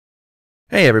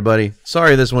Hey everybody,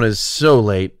 sorry this one is so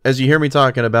late. As you hear me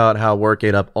talking about how work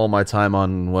ate up all my time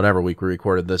on whatever week we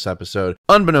recorded this episode,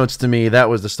 unbeknownst to me, that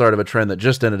was the start of a trend that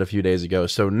just ended a few days ago,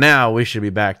 so now we should be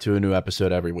back to a new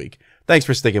episode every week. Thanks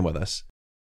for sticking with us.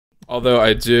 Although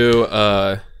I do,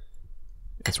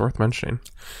 it's worth mentioning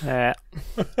that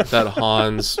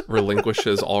Hans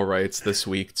relinquishes all rights this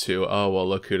week to, oh, well,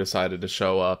 look who decided to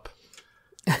show up.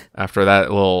 After that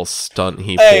little stunt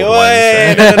he pulled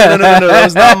Wednesday. No, that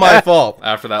was not my fault.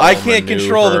 After that, I can't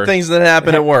control the things that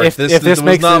happen at work. If this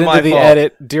makes it into the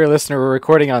edit, dear listener, we're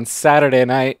recording on Saturday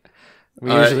night.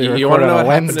 We usually record on a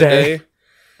Wednesday.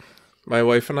 My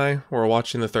wife and I were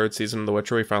watching the third season of The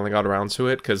Witcher. We finally got around to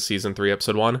it because season 3,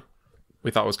 episode 1,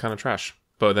 we thought was kind of trash.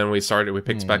 But then we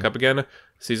picked it back up again.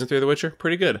 Season 3 of The Witcher,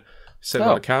 pretty good. Sitting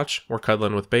on the couch, we're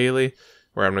cuddling with Bailey.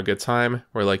 We're having a good time.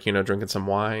 We're drinking some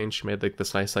wine. She made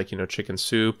this nice chicken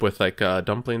soup with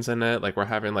dumplings in it. We're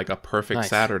having a perfect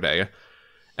Saturday.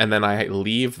 And then I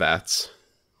leave that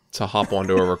to hop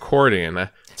onto a recording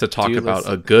to talk about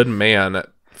A Good Man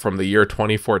from the year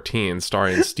 2014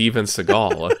 starring Steven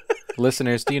Seagal.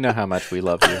 Listeners, do you know how much we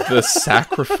love you? The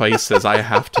sacrifices I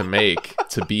have to make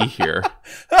to be here.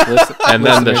 And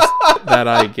then that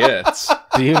I get.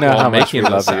 Do you know how much we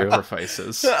love you?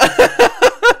 Sacrifices.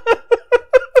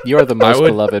 You are the most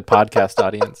beloved podcast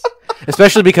audience.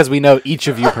 Especially because we know each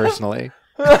of you personally.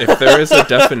 If there is a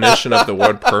definition of the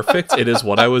word perfect, it is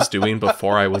what I was doing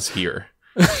before I was here.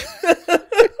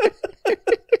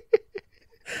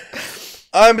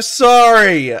 I'm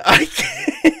sorry. I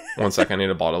can't. One sec, I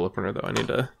need a bottle opener though. I need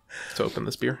to open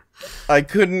this beer. I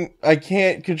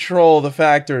can't control the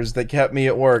factors that kept me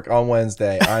at work on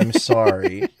Wednesday. I'm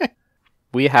sorry.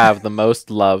 We have the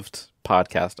most loved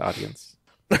podcast audience.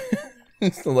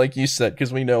 Like you said,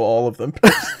 because we know all of them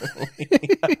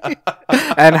personally.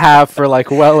 And have for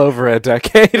well over a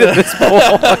decade at this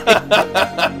point.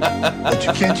 But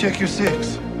you can't check your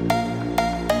 6.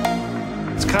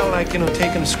 It's kind of like,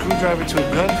 taking a screwdriver to a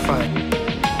gunfight.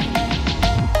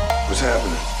 What's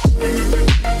happening?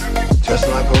 Just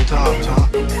like on top.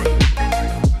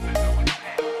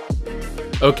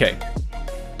 Okay.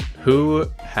 Who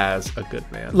has a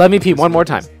good man? Let me pee one more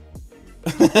time.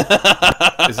 Is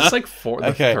this the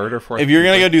third or fourth? If you're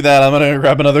gonna go do that, I'm gonna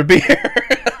grab another beer.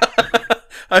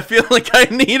 I feel like I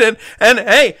need it. And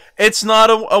hey, it's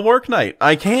not a work night.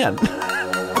 I can. But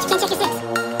you can't check your 6.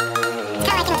 It's kind of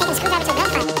like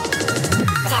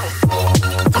taking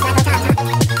a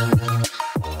screwdriver to a gunfight.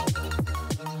 What's happening?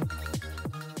 Just like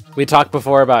on top. We talked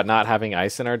before about not having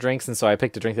ice in our drinks, and so I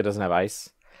picked a drink that doesn't have ice.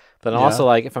 But also,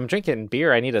 if I'm drinking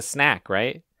beer, I need a snack,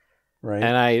 right? Right.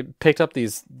 And I picked up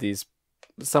these.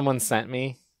 Someone sent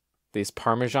me these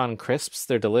Parmesan crisps.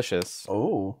 They're delicious.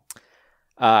 Oh.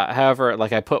 However,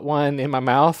 I put one in my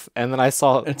mouth, and then I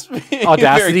saw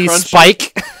Audacity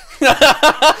spike,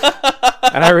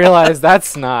 and I realized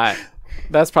that's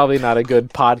probably not a good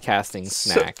podcasting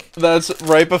snack. So that's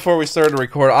right before we started to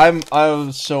record. I'm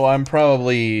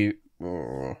probably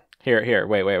Here.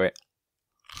 Wait.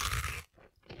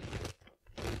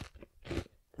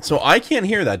 So I can't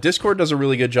hear that. Discord does a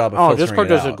really good job of filtering Discord it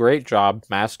does out. a great job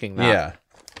masking that. Yeah.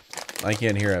 I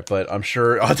can't hear it, but I'm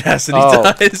sure Audacity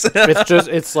does.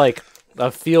 It's like a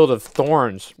field of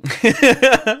thorns.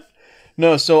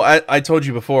 No, so I told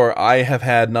you before, I have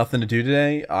had nothing to do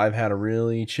today. I've had a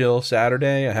really chill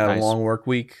Saturday. I had a long work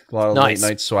week, a lot of late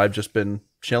nights, so I've just been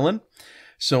chilling.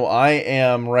 So I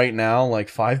am right now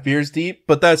 5 beers deep,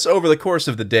 but that's over the course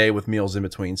of the day with meals in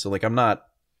between. So I'm not,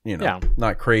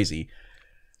 not crazy.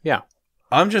 Yeah.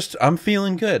 I'm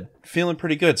feeling good. Feeling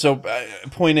pretty good. So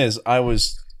point is, I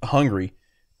was hungry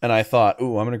and I thought,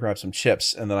 ooh, I'm going to grab some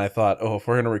chips. And then I thought, oh, if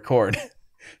we're going to record,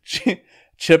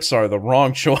 chips are the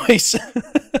wrong choice.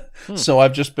 So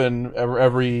I've just been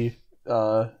every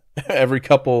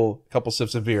couple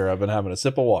sips of beer, I've been having a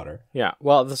sip of water. Yeah.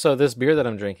 Well, so this beer that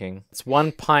I'm drinking, it's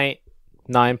 1 pint,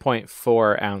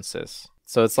 9.4 ounces.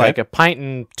 So it's like a pint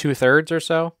and 2/3 or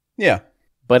so. Yeah.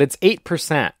 But it's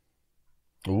 8%.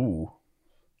 Ooh,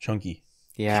 chunky.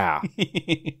 Yeah.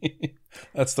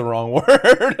 That's the wrong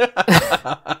word.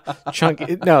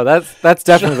 Chunky. No, that's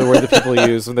definitely the word that people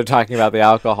use when they're talking about the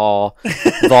alcohol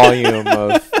volume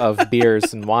of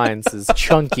beers and wines is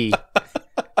chunky.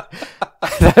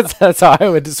 That's how I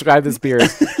would describe this beer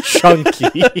as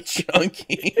chunky.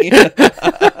 Chunky.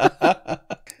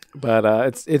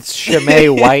 But it's Chimay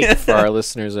White for our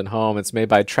listeners at home. It's made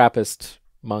by Trappist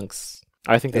monks.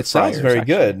 I think it sounds very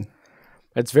good.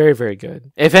 It's very, very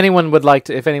good. If anyone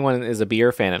is a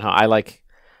beer fan at home,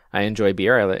 I enjoy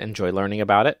beer. I enjoy learning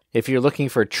about it. If you're looking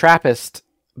for Trappist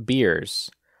beers,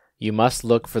 you must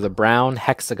look for the Brown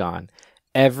Hexagon.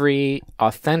 every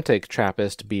authentic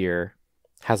Trappist beer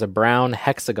has a brown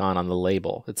hexagon on the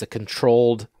label. It's a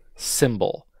controlled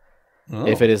symbol. Oh,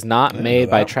 if it is not made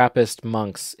by Trappist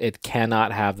monks, it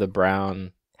cannot have the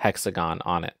brown hexagon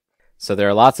on it. So there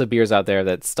are lots of beers out there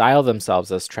that style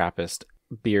themselves as Trappist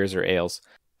beers or ales,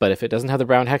 but if it doesn't have the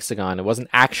brown hexagon, it wasn't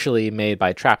actually made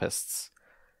by Trappists.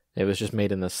 It was just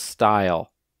made in the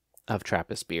style of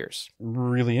Trappist beers.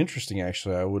 Really interesting,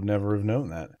 actually. I would never have known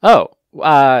that. Oh,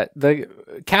 the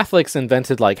Catholics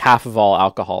invented like half of all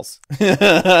alcohols.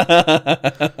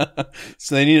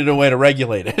 So they needed a way to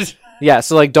regulate it. Yeah,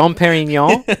 so like Dom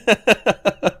Perignon,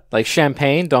 like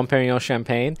champagne, Dom Perignon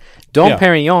champagne. Dom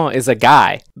Perignon is a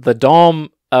guy, the Dom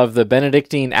of the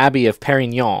Benedictine Abbey of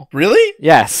Perignon. Really?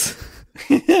 Yes.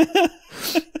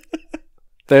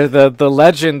 They're the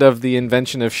legend of the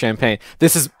invention of champagne.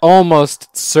 This is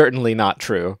almost certainly not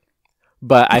true,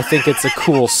 but I think it's a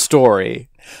cool story.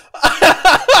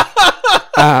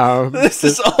 This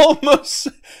is almost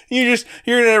you're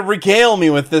gonna regale me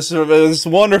with this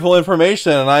wonderful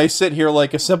information, and I sit here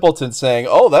like a simpleton saying,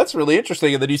 "Oh, that's really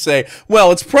interesting," and then you say,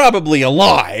 "Well, it's probably a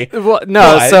lie." Well,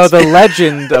 no, but... So the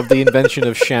legend of the invention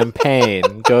of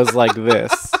champagne goes like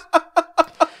this.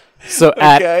 So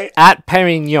at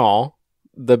Perignon,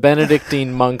 the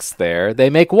Benedictine monks there, they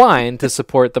make wine to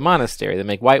support the monastery. They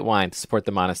make white wine to support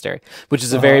the monastery, which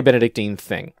is a very Benedictine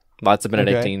thing. Lots of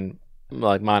Benedictine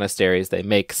like monasteries, they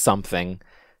make something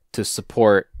to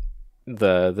support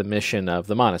the mission of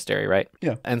the monastery, right?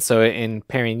 Yeah. And so in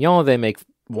Perignon, they make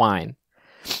wine.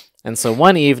 And so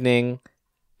one evening,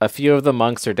 a few of the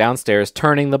monks are downstairs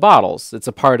turning the bottles. It's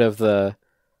a part of the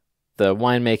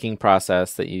winemaking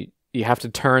process that you have to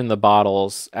turn the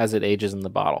bottles as it ages in the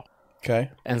bottle. Okay.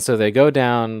 And so they go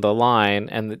down the line,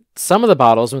 and some of the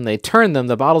bottles, when they turn them,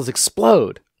 the bottles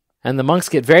explode. And the monks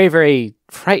get very, very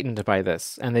frightened by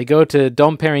this. And they go to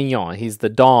Dom Perignon. He's the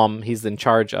Dom. He's in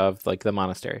charge of like the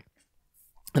monastery.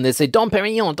 And they say, Dom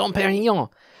Perignon,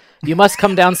 you must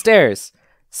come downstairs.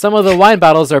 Some of the wine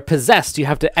bottles are possessed. You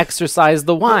have to exorcise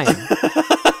the wine.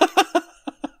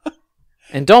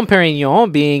 And Dom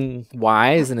Perignon, being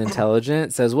wise and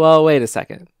intelligent, says, well, wait a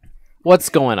second. What's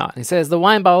going on? He says, the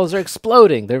wine bottles are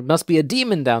exploding. There must be a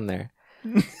demon down there.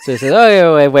 So he says,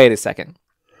 oh, wait a second.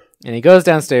 And he goes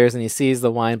downstairs and he sees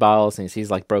the wine bottles and he sees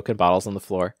like broken bottles on the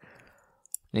floor.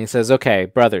 And he says, okay,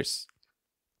 brothers,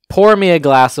 pour me a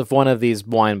glass of one of these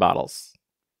wine bottles.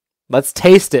 Let's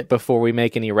taste it before we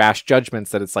make any rash judgments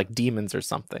that it's like demons or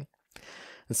something.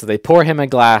 And so they pour him a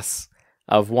glass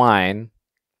of wine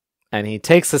and he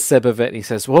takes a sip of it and he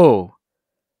says, whoa,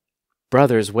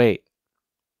 brothers, wait.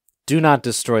 Do not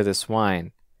destroy this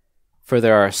wine, for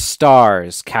there are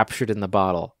stars captured in the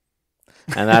bottle.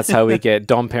 And that's how we get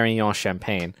Dom Perignon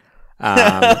champagne.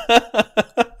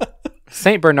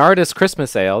 St. Bernardus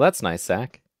Christmas Ale. That's nice,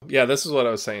 Zach. Yeah, this is what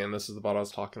I was saying. This is the bottle I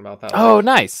was talking about. That oh,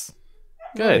 nice.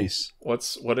 Good. Nice.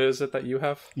 What is it that you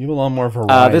have? You have a lot more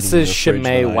variety. This is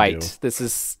Chimay White. This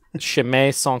is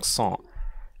Chimay Sanson,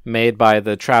 made by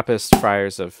the Trappist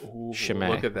friars of Chimay.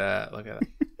 Look at that.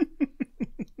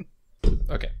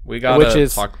 Okay, we got to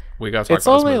talk. It's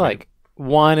only like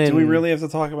 1 and. Do we really have to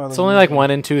talk about? It's only like 1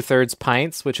 2/3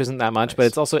 pints, which isn't that much, nice. But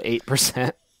it's also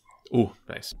 8%. Ooh,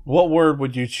 nice. What word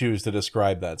would you choose to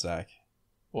describe that, Zach?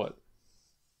 What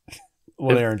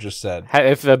Aaron just said.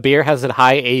 If a beer has a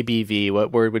high ABV,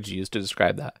 what word would you use to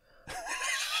describe that?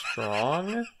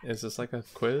 Strong? Is this like a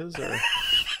quiz or?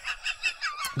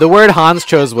 The word Hans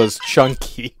chose was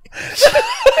chunky.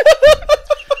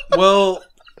 Well.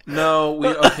 No,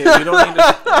 we don't need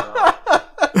to.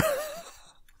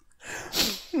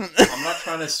 I'm not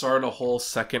trying to start a whole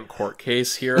second court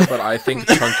case here, but I think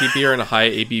chunky beer and high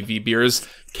ABV beers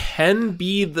can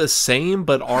be the same,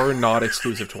 but are not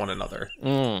exclusive to one another.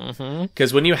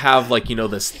 Because when you have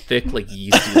this thick,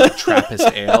 yeasty,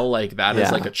 Trappist ale, that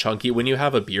is a chunky. When you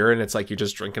have a beer and it's like you're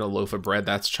just drinking a loaf of bread,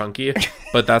 that's chunky,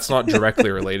 but that's not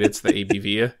directly related to the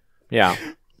ABV. Yeah.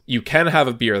 You can have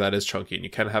a beer that is chunky and you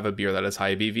can have a beer that is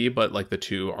high ABV, but the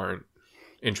two aren't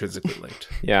intrinsically linked.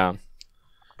 Yeah.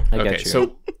 I get you.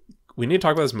 So we need to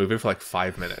talk about this movie for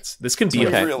 5 minutes. This can be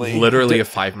literally a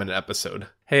 5-minute episode.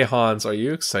 Hey Hans, are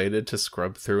you excited to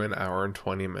scrub through an hour and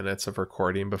 20 minutes of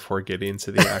recording before getting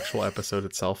to the actual episode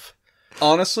itself?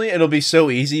 Honestly, it'll be so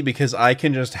easy because I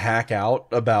can just hack out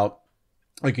about,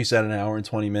 like you said, an hour and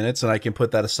 20 minutes, and I can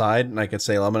put that aside and I can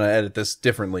say, I'm going to edit this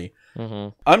differently.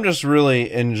 I'm just really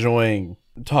enjoying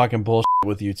talking bullshit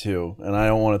with you two, and I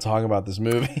don't want to talk about this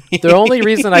movie. The only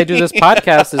reason I do this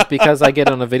podcast is because I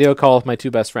get on a video call with my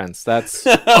two best friends. That's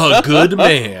A Good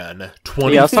Man.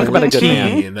 2014. Yeah, let's talk about A Good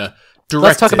Man.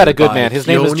 Let's talk about a good man. His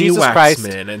name was Keone Jesus Christ.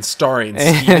 Waxman and starring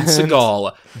Steven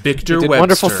Seagal, Victor He did Webster.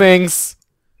 wonderful things.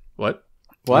 What?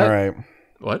 What? All right.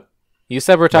 What? You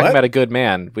said we're talking What? about a good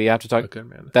man. We have to talk. A good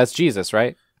man. That's Jesus,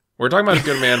 right? We're talking about a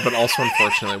good man, but also,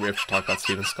 unfortunately, we have to talk about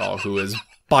Steven Seagal, who is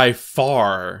by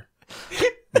far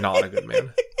not a good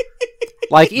man.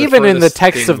 Like, even in the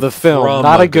text of the film,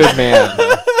 not a good man.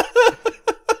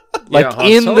 Like, Yeah, Hans,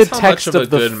 in tell the us how text much of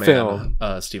the good film.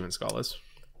 Man, Steven Seagal is.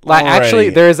 Like, actually,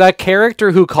 Alrighty. there's a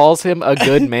character who calls him a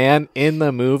good man in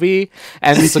the movie,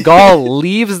 and Seagal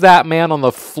leaves that man on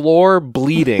the floor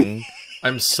bleeding.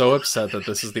 I'm so upset that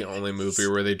this is the only movie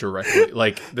where they directly,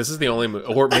 like, this is the only movie,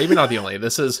 or maybe not the only,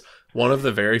 this is one of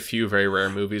the very few, very rare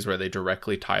movies where they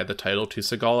directly tie the title to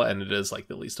Seagal, and it is, like,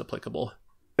 the least applicable.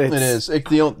 It is.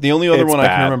 The only other it's one I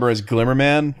bad. can remember is Glimmer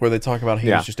Man, where they talk about he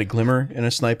Yeah. was just a glimmer in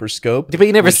a sniper's scope. But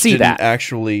you never which see didn't that.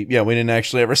 Actually, yeah, we didn't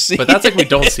actually ever see But that's like we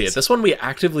don't it. see it. This one, we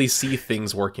actively see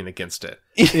things working against it.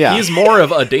 Yeah. He's more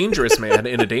of a dangerous man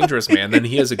in a dangerous man than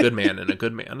he is a good man in a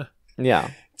good man.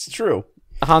 Yeah. It's true.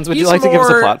 Hans, would you He's like to give us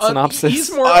a more, plot synopsis?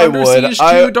 He's more I under would. siege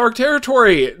to dark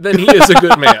territory than he is a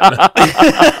good man.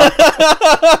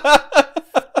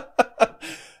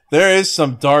 There is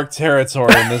some dark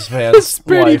territory in this man's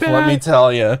pretty life, let me bad.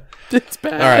 tell you. It's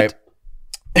bad. All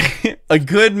right. A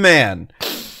good man.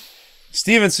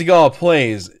 Steven Seagal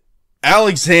plays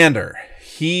Alexander.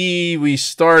 We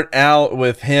start out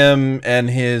with him and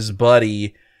his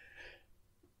buddy.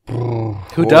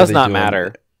 Who does not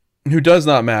matter. Who does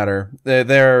not matter.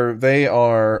 They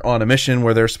are on a mission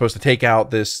where they're supposed to take out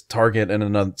this target and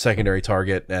another secondary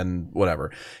target and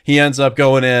whatever. He ends up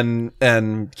going in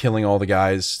and killing all the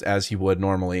guys as he would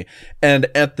normally. And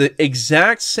at the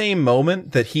exact same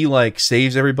moment that he like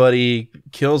saves everybody,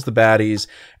 kills the baddies,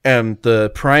 and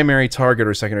the primary target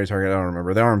or secondary target, I don't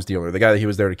remember, the arms dealer, the guy that he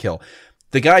was there to kill,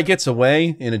 the guy gets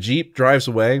away in a Jeep, drives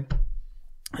away.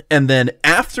 And then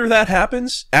after that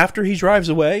happens, after he drives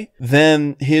away,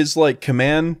 then his like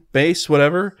command base,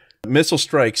 whatever, missile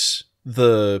strikes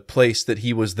the place that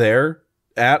he was there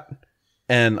at.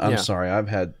 And I'm sorry, I've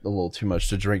had a little too much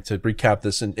to drink to recap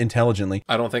this intelligently.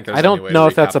 I don't think there's I don't any way know to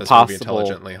if that's recap a this movie possible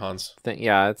intelligently, Hans.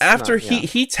 Yeah. It's After not,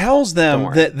 he tells Don't them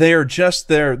worry. that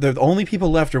they're the only people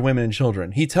left are women and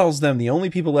children. He tells them the only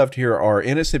people left here are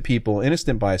innocent people,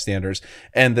 innocent bystanders,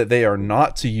 and that they are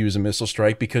not to use a missile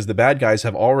strike because the bad guys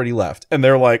have already left. And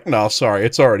they're like, no, sorry,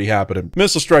 it's already happening.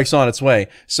 Missile strike's on its way.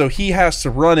 So he has to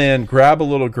run in, grab a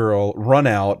little girl, run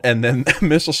out, and then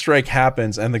missile strike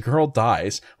happens and the girl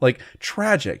dies. Like, tragic.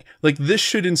 Like, this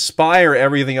should inspire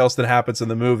everything else that happens in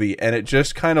the movie, and it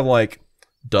just kind of like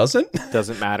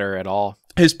doesn't matter at all.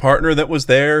 His partner that was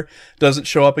there doesn't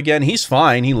show up again. He's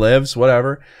fine, he lives,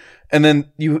 whatever. And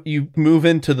then you move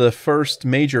into the first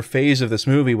major phase of this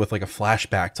movie with like a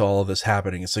flashback to all of this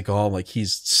happening. It's like, oh, like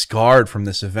he's scarred from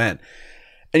this event.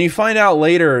 And you find out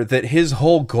later that his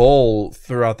whole goal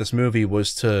throughout this movie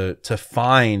was to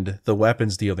find the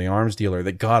weapons dealer, the arms dealer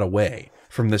that got away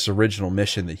from this original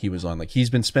mission that he was on. Like, he's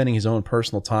been spending his own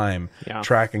personal time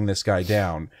tracking this guy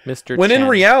down. Mr. When in Chen.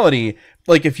 reality,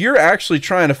 like, if you're actually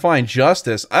trying to find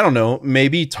justice, I don't know,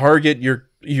 maybe target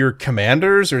your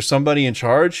commanders or somebody in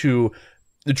charge who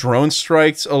drone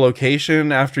striked a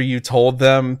location after you told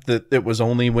them that it was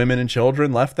only women and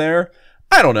children left there.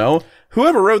 I don't know.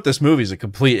 Whoever wrote this movie is a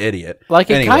complete idiot. Like,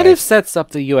 it Anyway. kind of sets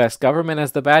up the U.S. government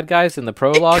as the bad guys in the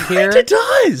prologue here. It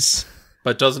does.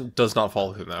 But does not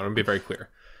follow through that. I'm going to be very clear.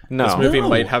 No. This movie No.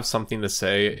 might have something to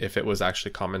say if it was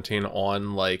actually commenting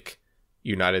on like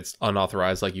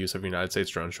unauthorized like use of United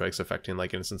States drone strikes affecting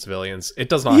like innocent civilians. It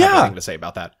does not have anything to say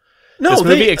about that. No, this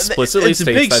movie they- explicitly it's a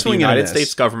states big that the swing and a United miss.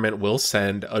 States government will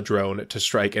send a drone to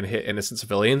strike and hit innocent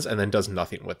civilians and then does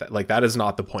nothing with that. Like, that is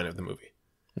not the point of the movie.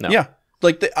 No. Yeah.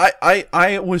 Like,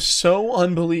 I was so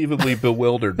unbelievably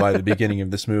bewildered by the beginning of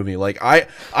this movie. Like, I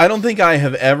don't think I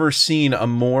have ever seen a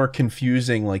more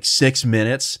confusing, like, 6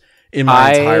 minutes in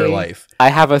my entire life. I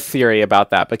have a theory about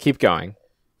that, but keep going.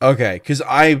 Okay, because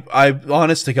I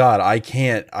honest to God,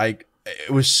 it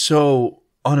was so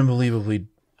unbelievably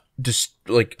just,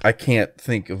 like, I can't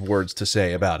think of words to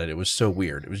say about it. It was so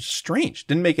weird. It was just strange.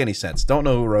 Didn't make any sense. Don't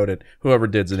know who wrote it. Whoever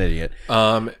did's an idiot.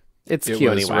 It's It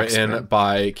Keone was Waxman. written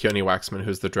by Keone Waxman,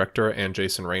 who's the director, and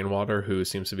Jason Rainwater, who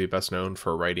seems to be best known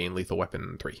for writing Lethal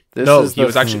Weapon 3. This No, is he the-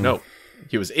 was actually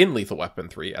he was in Lethal Weapon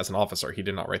 3 as an officer. He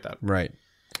did not write that. Right.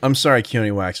 I'm sorry,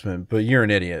 Keone Waxman, but you're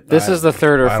an idiot. This is the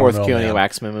third or I don't fourth know, Keone man.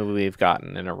 Waxman movie we've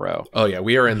gotten in a row. Oh yeah,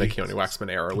 we are in the Keone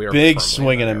Waxman era. We are Big firmly in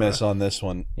swing and that a era. miss on this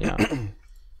one. Yeah.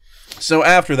 So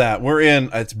after that, we're in,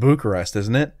 it's Bucharest,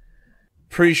 isn't it?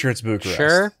 Pretty sure it's Bucharest.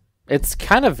 Sure. It's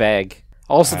kind of vague.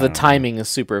 Also, the timing is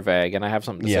super vague, and I have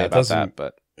something to say it about doesn't- that.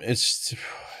 But It's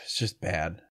just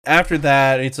bad. After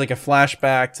that, it's like a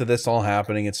flashback to this all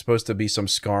happening. It's supposed to be some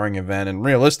scarring event, and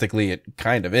realistically, it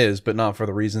kind of is, but not for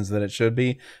the reasons that it should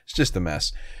be. It's just a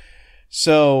mess.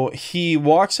 So he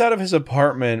walks out of his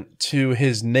apartment to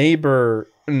his neighbor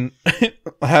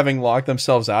having locked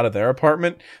themselves out of their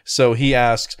apartment. So he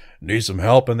asks, "Need some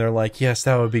help?" And they're like, "Yes,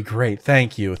 that would be great.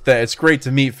 Thank you. It's great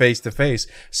to meet face to face."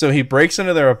 So he breaks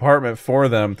into their apartment for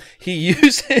them. He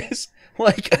uses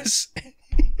like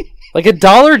a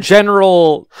Dollar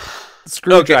General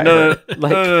screwdriver. Okay,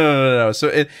 no.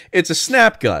 So it's a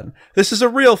snap gun. This is a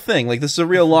real thing. Like, this is a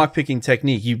real lockpicking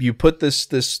technique. You put this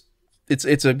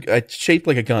it's shaped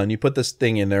like a gun. You put this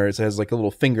thing in there. It has like a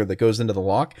little finger that goes into the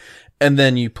lock, and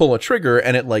then you pull a trigger,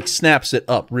 and it like snaps it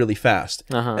up really fast.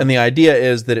 And the idea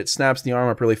is that it snaps the arm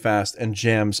up really fast and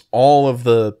jams all of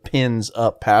the pins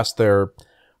up past their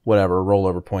whatever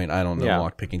rollover point. I don't know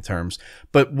lockpicking terms,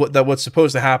 but what's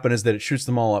supposed to happen is that it shoots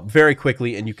them all up very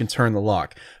quickly, and you can turn the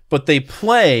lock. But they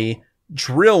play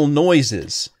drill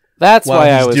noises. That's why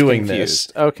I was doing confused.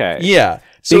 This. Okay, yeah.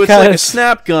 So it's like a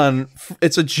snap gun.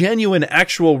 It's a genuine,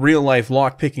 actual, real-life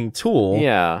lock-picking tool.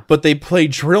 Yeah. But they play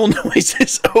drill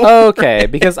noises Okay,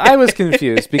 because I was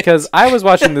confused. Because I was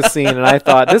watching the scene, and I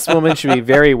thought, this woman should be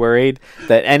very worried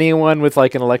that anyone with,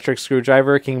 like, an electric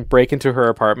screwdriver can break into her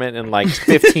apartment in, like,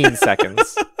 15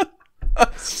 seconds.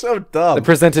 So dumb. It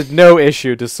presented no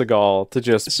issue to Seagal to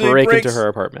just break into her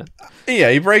apartment.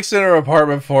 Yeah, he breaks into her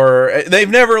apartment for her. They've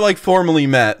never, like, formally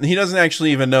met. He doesn't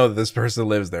actually even know that this person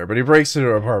lives there, but he breaks into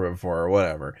her apartment for her,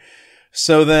 whatever.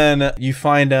 So then you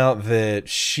find out that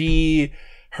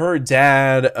her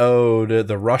dad owed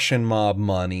the Russian mob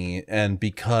money, and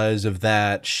because of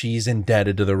that, she's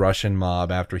indebted to the Russian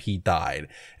mob after he died.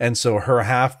 And so her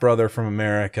half-brother from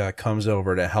America comes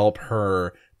over to help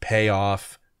her pay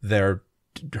off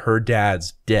her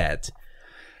dad's debt.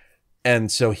 And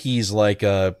so he's like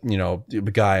a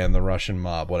guy in the Russian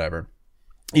mob, whatever.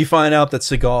 You find out that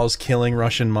Seagal's killing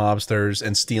Russian mobsters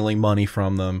and stealing money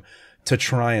from them to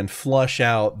try and flush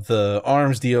out the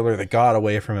arms dealer that got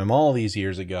away from him all these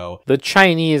years ago. The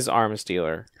Chinese arms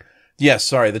dealer. Yes,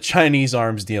 sorry, the Chinese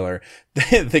arms dealer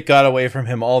that got away from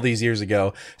him all these years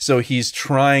ago. So he's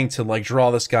trying to like draw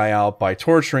this guy out by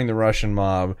torturing the Russian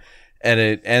mob. And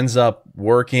it ends up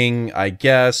working, I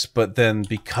guess, but then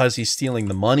because he's stealing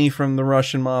the money from the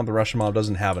Russian mob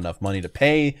doesn't have enough money to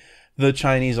pay the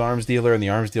Chinese arms dealer, and the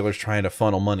arms dealer's trying to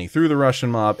funnel money through the Russian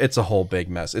mob. It's a whole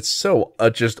big mess. It's so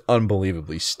just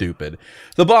unbelievably stupid.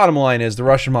 The bottom line is the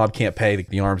Russian mob can't pay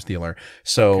the arms dealer.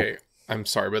 So okay, I'm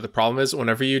sorry, but the problem is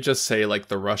whenever you just say like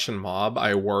the Russian mob,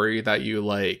 I worry that you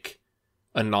like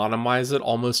anonymize it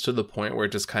almost to the point where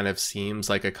it just kind of seems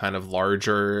like a kind of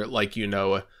larger, like,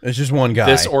 it's just one guy.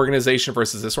 This organization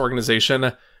versus this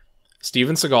organization.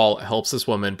 Steven Seagal helps this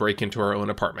woman break into her own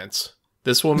apartments.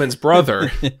 This woman's brother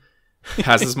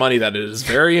has this money that it is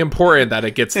very important that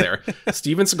it gets there.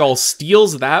 Steven Seagal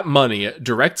steals that money,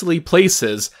 directly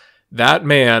places that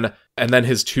man and then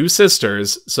his two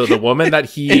sisters. So the woman that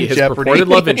his purported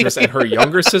love interest, and her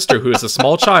younger sister, who is a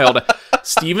small child.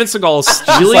 Steven Seagal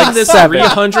stealing this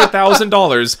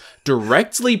 $300,000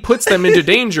 directly puts them into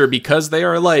danger because they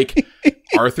are like,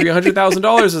 our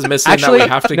 $300,000 is missing. Actually, that we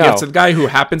have to get to the guy who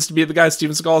happens to be the guy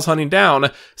Steven Seagal is hunting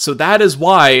down. So that is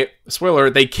why, spoiler,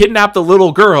 they kidnap the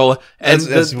little girl, and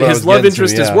his love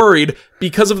interest is worried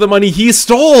because of the money he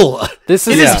stole. It is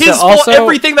his fault.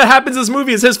 Everything that happens in this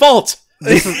movie is his fault.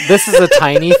 This is a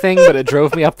tiny thing, but it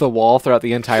drove me up the wall throughout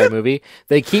the entire movie.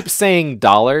 They keep saying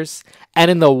dollars, and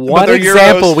in the one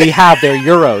example we have, they're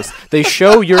euros. They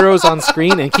show euros on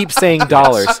screen and keep saying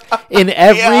dollars. In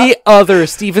every other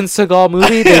Steven Seagal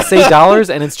movie, they say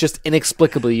dollars, and it's just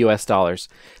inexplicably US dollars.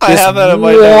 I have that in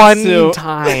my notes too. One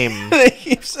time, they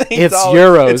keep saying it's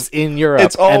euros in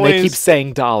Europe, and they keep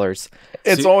saying dollars.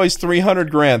 It's always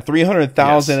 $300,000,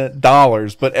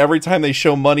 $300,000, but every time they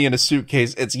show money in a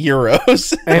suitcase, it's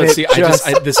euros. And see, I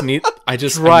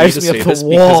just drives me up the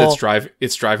wall because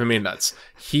it's driving me nuts.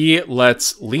 He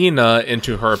lets Lena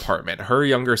into her apartment. Her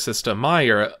younger sister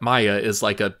Maya is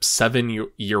like a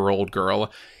 7-year-old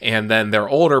girl, and then their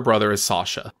older brother is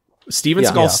Sasha. Steven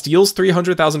Seagal steals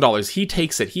 $300,000. He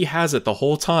takes it. He has it the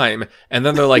whole time. And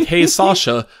then they're like, hey,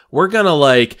 Sasha, we're going to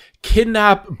like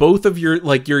kidnap both of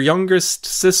your youngest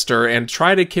sister and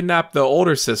try to kidnap the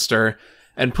older sister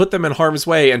and put them in harm's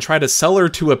way and try to sell her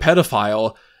to a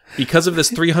pedophile because of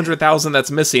this $300,000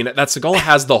 that's missing that Seagal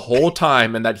has the whole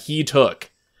time and that he took.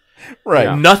 Right.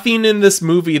 Yeah. Nothing in this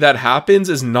movie that happens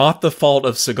is not the fault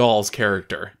of Seagal's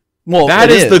character. Well, that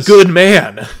is the good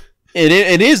man.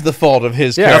 It is the fault of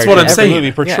his character. That's what I'm saying. The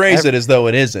movie portrays it as though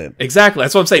it isn't. Exactly.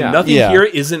 That's what I'm saying. Nothing here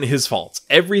isn't his fault.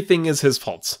 Everything is his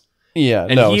fault. Yeah,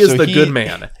 and no, he is so the good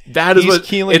man. That is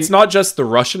what. It's not just the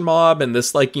Russian mob and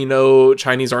this, like,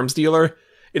 Chinese arms dealer.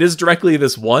 It is directly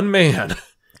this one man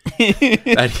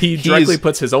that he directly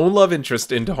puts his own love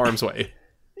interest into harm's way.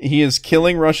 He is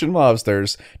killing Russian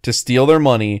mobsters to steal their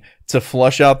money, to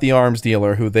flush out the arms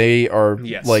dealer who they are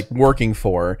like working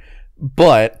for.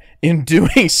 But in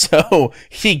doing so,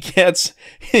 he gets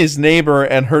his neighbor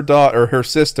and her daughter, her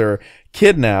sister,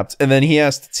 kidnapped, and then he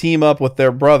has to team up with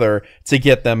their brother to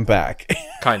get them back.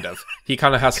 Kind of. He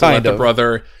kind of has to let the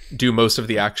brother do most of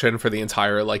the action for the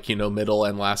entire, like, middle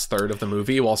and last third of the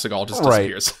movie, while Seagal just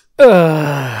disappears.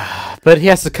 But he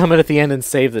has to come in at the end and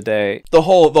save the day. The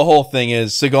whole thing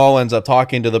is Seagal ends up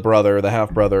talking to the brother, the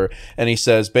half brother, and he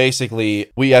says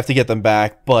basically we have to get them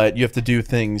back, but you have to do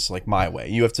things like my way.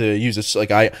 You have to use a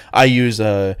like I use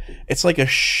a it's like a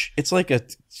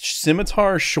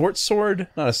scimitar, short sword,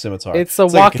 not a scimitar. It's a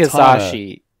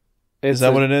wakizashi. Is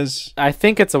that what it is? I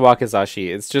think it's a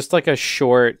wakizashi. It's just like a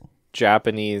short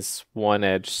Japanese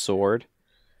one-edged sword.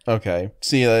 Okay.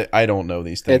 See, I don't know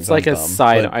these things. It's like a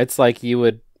side. It's like you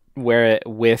would wear it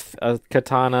with a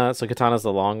katana. So katana's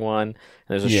the long one, and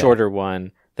there's a shorter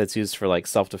one that's used for like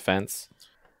self-defense.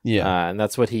 Yeah, and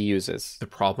that's what he uses. The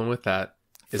problem with that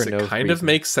is it kind of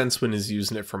makes sense when he's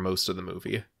using it for most of the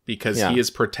movie, because he is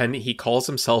pretending. He calls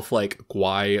himself like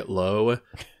Guai Lo,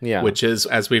 which is,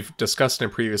 as we've discussed in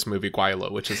a previous movie, Guai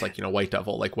Lo, which is like white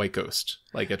devil, like white ghost,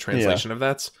 like a translation of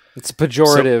that. It's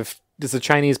pejorative. It's a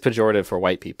Chinese pejorative for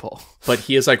white people. But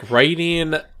he is like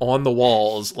writing on the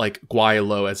walls like Guai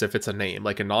Lo as if it's a name,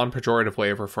 like a non-pejorative way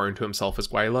of referring to himself as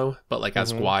Guai Lo, but like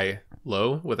as Guai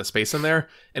Lo with a space in there.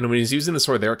 And when he's using the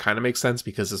sword there, it kind of makes sense,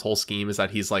 because his whole scheme is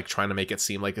that he's like trying to make it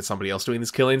seem like it's somebody else doing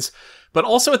these killings. But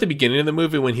also at the beginning of the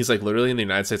movie, when he's like literally in the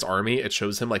United States Army, it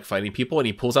shows him like fighting people, and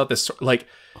he pulls out this like...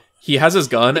 He has his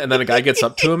gun, and then a guy gets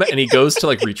up to him, and he goes to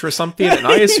like reach for something, and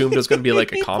I assumed it was going to be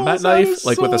like a combat knife,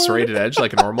 like with a serrated edge,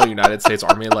 like a normal United States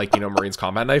Army, like Marines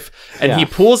combat knife. And he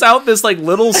pulls out this like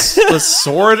little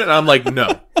sword, and I'm like,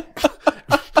 no,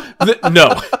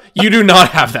 no, you do not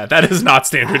have that. That is not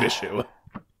standard issue.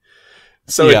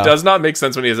 So it does not make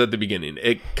sense when he is at the beginning.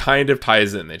 It kind of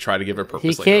ties in. They try to give it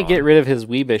purpose. He can't get rid of his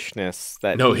weebishness.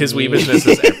 His weebishness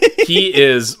is he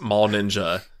is Mall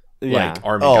Ninja. Like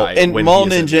army guy. And Mall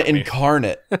Ninja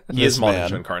incarnate. He is Mall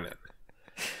Ninja incarnate.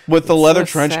 With the leather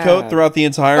trench coat throughout the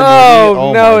entire movie.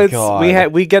 Oh no, my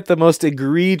God. We get the most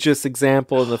egregious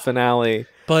example in the finale.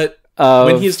 But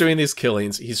when he's doing these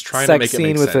killings, he's trying to make it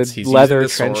make sense. He's leather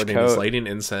using the sword trench coat. and he's lighting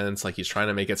incense, like he's trying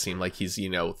to make it seem like he's,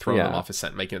 throwing them off his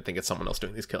scent, making it think it's someone else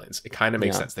doing these killings. It kind of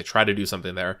makes sense. They try to do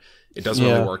something there. It doesn't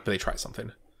really work, but they try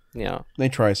something. Yeah, they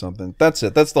try something. That's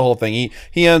it. That's the whole thing.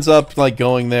 He ends up like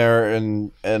going there,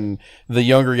 and the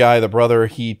younger guy, the brother,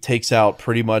 he takes out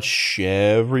pretty much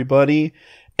everybody.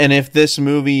 And if this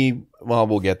movie, well,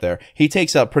 we'll get there. He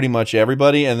takes out pretty much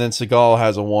everybody, and then Seagal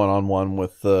has a one-on-one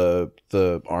with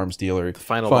the arms dealer.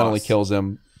 Finally kills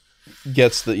him.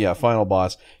 Gets the final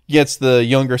boss. Gets the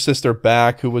younger sister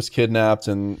back, who was kidnapped,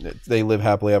 and they live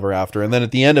happily ever after. And then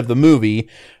at the end of the movie,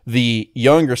 the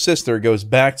younger sister goes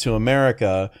back to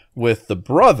America with the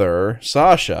brother,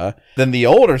 Sasha. Then the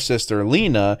older sister,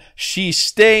 Lena, she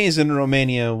stays in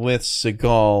Romania with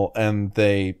Seagal, and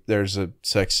there's a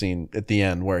sex scene at the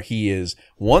end where he is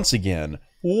once again,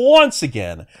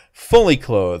 fully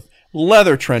clothed,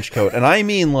 leather trench coat. And I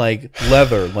mean like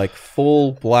leather, like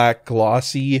full black,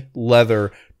 glossy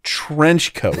leather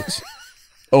trench coat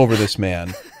over this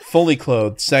man, fully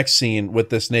clothed, sex scene with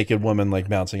this naked woman like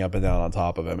bouncing up and down on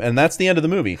top of him. And that's the end of the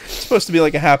movie. It's supposed to be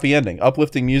like a happy ending,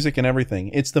 uplifting music and everything.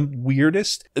 It's the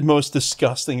weirdest, most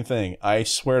disgusting thing. I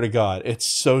swear to God, it's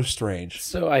so strange.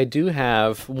 So I do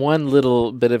have one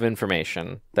little bit of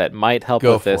information that might help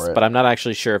with this, but I'm not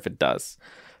actually sure if it does,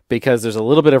 because there's a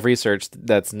little bit of research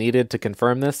that's needed to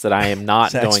confirm this that I am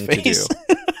not going to do.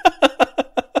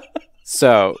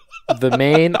 So the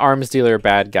main arms dealer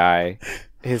bad guy,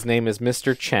 his name is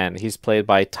Mr. Chen. He's played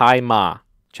by Tai Ma,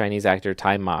 Chinese actor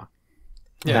Tai Ma.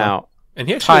 Yeah. Now, and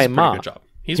he actually does a pretty good job.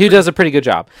 He does a pretty good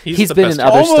job. He's been in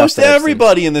other stuff. Almost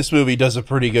everybody in this movie does a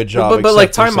pretty good job. But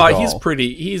like Tai Ma,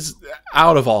 he's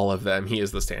out of all of them, he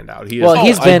is the standout.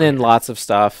 He's been in lots of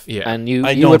stuff, and you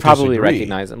would probably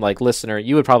recognize him. Like listener,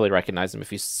 you would probably recognize him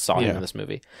if you saw him in this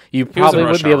movie. You probably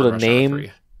would be able to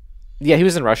name. Yeah, he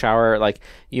was in Rush Hour. Like,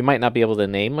 you might not be able to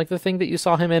name like the thing that you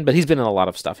saw him in, but he's been in a lot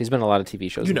of stuff. He's been in a lot of TV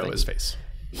shows. You know his face.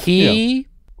 He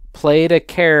played a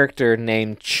character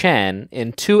named Chen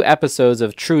in 2 episodes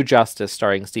of True Justice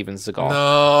starring Steven Seagal. No.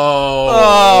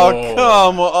 Oh,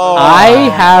 come on. I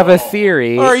have a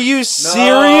theory. Are you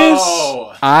serious?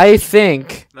 No. I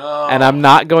think, No. and I'm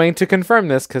not going to confirm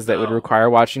this because that would require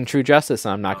watching True Justice,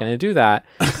 and I'm not going to do that,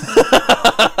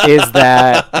 is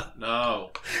that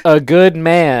a good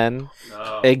man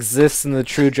exists in the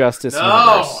True Justice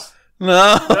universe.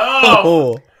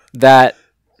 No. That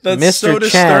That's Mr. so Chen,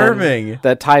 disturbing.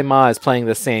 that Tai Ma is playing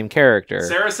the same character.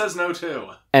 Sarah says no too.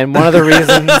 And one of the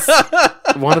reasons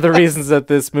that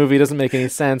this movie doesn't make any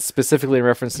sense, specifically in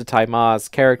reference to Tai Ma's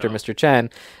character, Mr. Chen,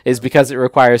 is because it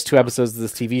requires 2 episodes of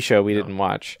this TV show we didn't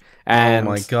watch. And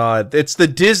oh my god, it's the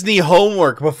Disney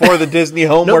homework before the Disney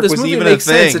homework this was movie even makes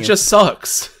a thing. sense. It just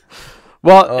sucks.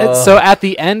 Well, so at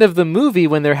the end of the movie,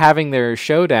 when they're having their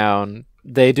showdown,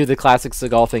 they do the classic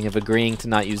Seagal thing of agreeing to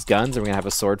not use guns, and we're gonna have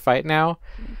a sword fight now.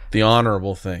 The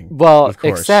honorable thing. Well, of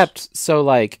course. except so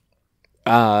like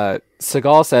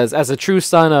Seagal says, as a true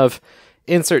son of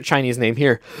insert Chinese name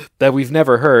here that we've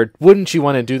never heard, wouldn't you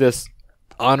want to do this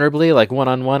honorably, like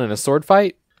one-on-one in a sword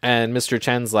fight? And Mr.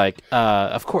 Chen's like,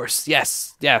 of course,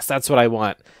 yes, that's what I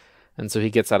want. And so he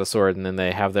gets out a sword, and then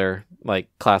they have their like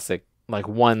classic like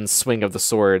one swing of the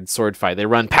sword fight. They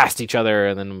run past each other,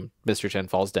 and then Mr. Chen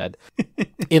falls dead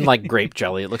in like grape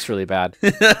jelly. It looks really bad.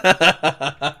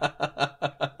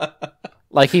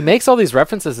 Like he makes all these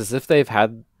references as if they've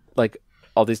had like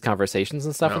all these conversations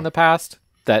and stuff in the past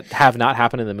that have not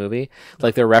happened in the movie.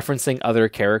 Like they're referencing other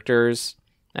characters,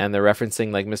 and they're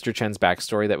referencing like Mr. Chen's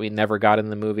backstory that we never got in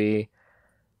the movie.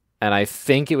 And I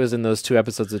think it was in those 2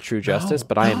 episodes of True Justice,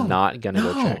 but I am not going to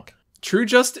go check. True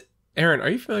Justice. Aaron, are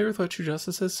you familiar with what True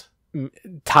Justice is?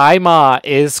 Tai Ma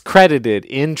is credited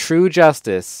in True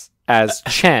Justice as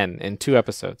Chen in 2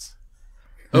 episodes.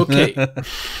 Okay.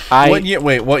 What year?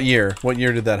 Wait, what year? What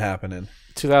year did that happen in?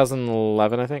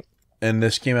 2011, I think. And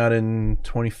this came out in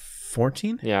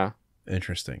 2014? Yeah.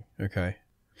 Interesting. Okay.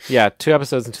 Yeah, 2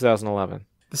 episodes in 2011.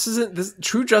 This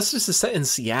True Justice is set in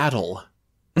Seattle.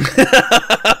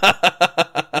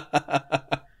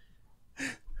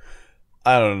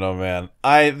 I don't know, man.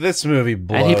 This movie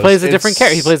blows. And he plays a different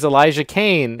character. He plays Elijah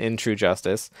Kane in True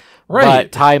Justice. Right.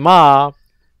 But Tai Ma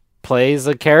plays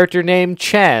a character named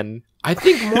Chen. I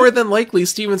think more than likely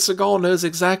Steven Seagal knows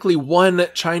exactly one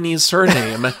Chinese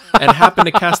surname and happened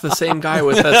to cast the same guy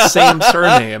with that same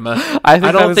surname. I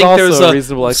don't think there's a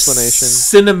reasonable explanation.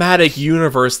 Cinematic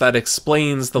universe that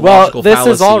explains the logical this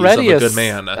fallacies is already of a good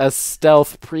man. a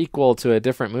stealth prequel to a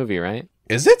different movie, right?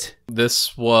 Is it?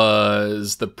 This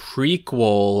was the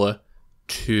prequel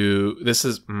to... This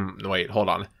is... wait, hold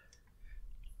on.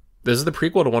 This is the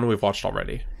prequel to one we've watched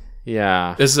already.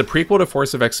 Yeah. This is a prequel to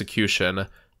Force of Execution.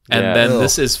 And then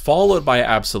this is followed by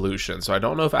Absolution. So I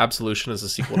don't know if Absolution is a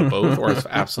sequel to both or if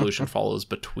Absolution follows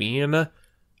between A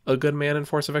Good Man and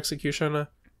Force of Execution.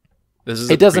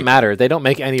 It doesn't matter. They don't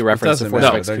make any reference to Force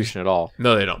of Execution at all.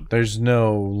 No, they don't. There's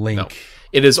no link. No.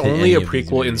 It is only a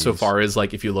prequel insofar as,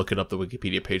 like, if you look it up, the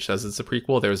Wikipedia page says it's a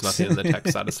prequel. There's nothing in the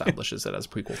text that establishes it as a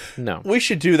prequel. No. We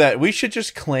should do that. We should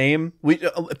just claim...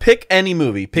 pick any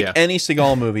movie. Pick any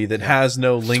Seagal movie that has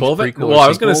no link prequel. Well, I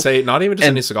was going to say, not even just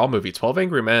any Seagal movie. 12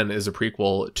 Angry Men is a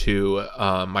prequel to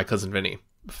My Cousin Vinny.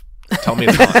 Tell me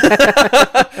it's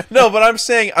not. No, but I'm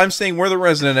saying we're the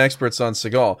resident experts on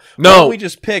Seagal. No. Why don't we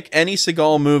just pick any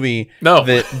Seagal movie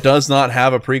that does not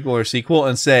have a prequel or sequel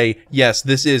and say, yes,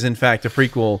 this is in fact a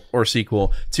prequel or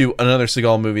sequel to another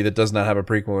Seagal movie that does not have a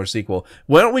prequel or sequel.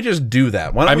 Why don't we just do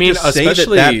that? Why don't we just say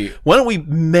that? Why don't we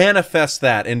manifest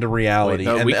that into reality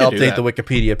and update the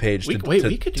Wikipedia page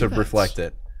to reflect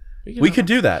it? We could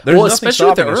do that. There's nothing especially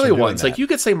with the stopping us early from doing ones. that. Like, you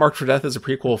could say Marked for Death is a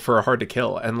prequel for Hard to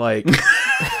Kill, and like,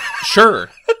 sure.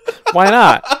 Why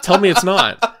not? Tell me it's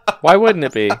not. Why wouldn't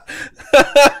it be?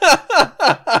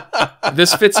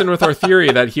 This fits in with our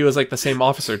theory that he was like the same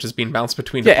officer, just being bounced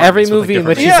between. Yeah, every movie in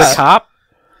which he's a a cop,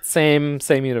 same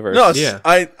universe. No,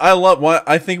 I love.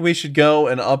 I think we should go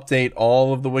and update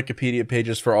all of the Wikipedia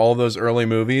pages for all of those early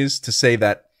movies to say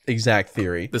that exact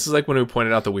theory. This is like when we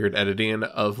pointed out the weird editing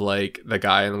of like the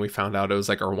guy, and we found out it was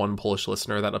like our one Polish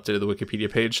listener that updated the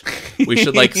Wikipedia page. We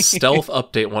should like stealth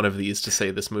update one of these to say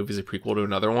this movie's a prequel to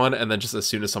another one, and then just as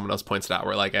soon as someone else points it out,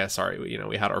 we're like, sorry,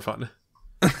 we had our fun.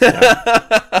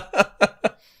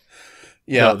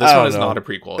 Yeah, no, this one is not a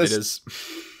prequel. It is.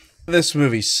 This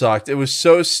movie sucked. It was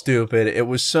so stupid. It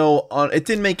was so it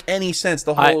didn't make any sense.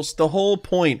 The whole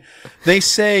point. They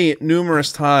say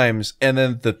numerous times, and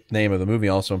then the name of the movie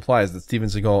also implies that Steven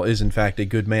Seagal is in fact a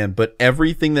good man. But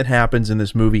everything that happens in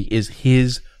this movie is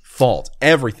his fault.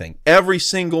 Everything, every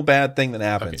single bad thing that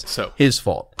happens, his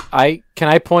fault. Can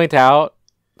I point out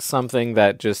something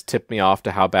that just tipped me off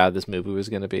to how bad this movie was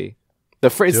going to be?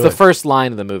 It's the first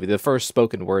line of the movie, the first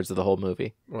spoken words of the whole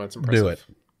movie. Well, that's impressive. Do it.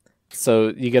 So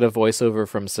you get a voiceover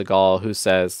from Seagal who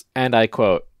says, and I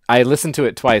quote, I listened to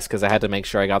it twice because I had to make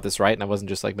sure I got this right and I wasn't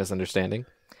just like misunderstanding.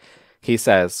 He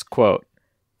says, quote,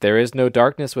 "There is no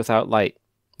darkness without light,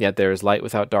 yet there is light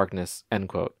without darkness," end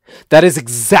quote. That is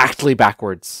exactly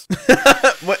backwards.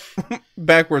 What?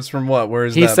 Backwards from what? Where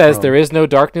is he that says from? there is no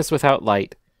darkness without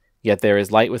light, yet there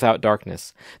is light without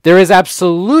darkness. There is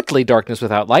absolutely darkness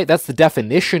without light. That's the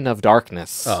definition of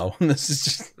darkness. Oh, this is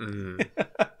just...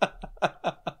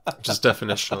 Just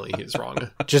definitionally, he's wrong.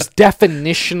 Just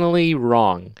definitionally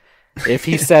wrong. If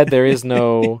he said there is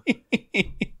no...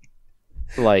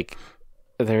 like...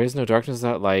 There is no darkness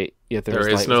without light, yet there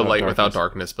is no light light without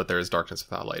darkness, but there is darkness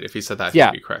without light. If he said that, yeah,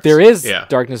 he'd be correct. there is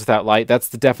darkness without light. That's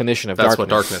the definition of That's darkness. what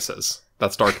darkness is.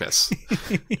 That's darkness.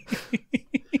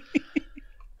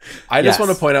 I just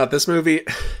want to point out this movie,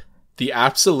 the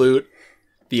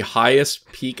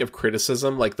highest peak of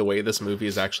criticism, like the way this movie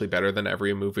is actually better than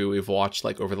every movie we've watched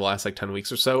like over the last like 10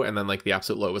 weeks or so, and then like the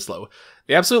absolute lowest low.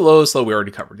 The absolute lowest low we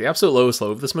already covered. The absolute lowest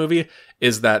low of this movie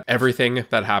is that everything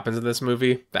that happens in this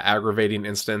movie, the aggravating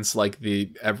instance, like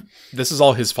this is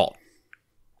all his fault.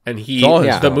 And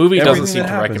the movie doesn't seem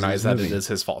to recognize that it is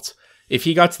his fault. If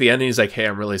he got to the end and he's like, "Hey,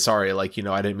 I'm really sorry, like, you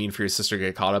know, I didn't mean for your sister to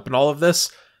get caught up in all of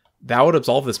this," that would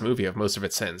absolve this movie of most of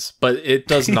its sins. But it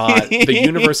does not. The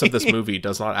universe of this movie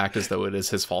does not act as though it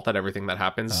is his fault at everything that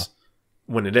happens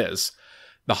when it is.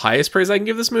 The highest praise I can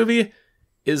give this movie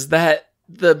is that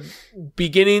the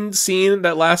beginning scene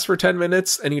that lasts for 10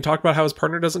 minutes, and you talk about how his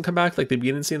partner doesn't come back, like the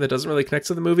beginning scene that doesn't really connect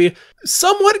to the movie,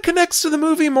 somewhat connects to the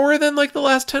movie more than like the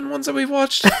last 10 ones that we've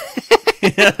watched.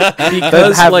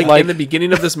 Because like in the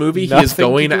beginning of this movie, he is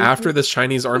going after this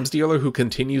Chinese arms dealer who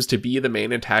continues to be the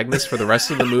main antagonist for the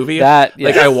rest of the movie. Like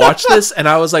I watched this and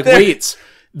I was like, wait,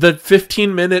 the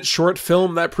 15-minute short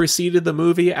film that preceded the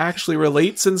movie actually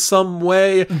relates in some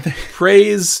way.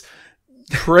 Praise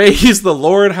the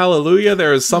Lord, hallelujah.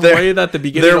 There is some way that the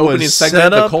beginning opening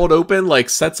segment, the cold open, like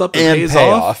sets up and pays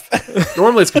off.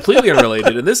 Normally it's completely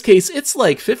unrelated. In this case, it's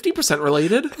like 50%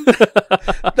 related.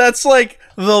 That's like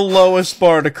the lowest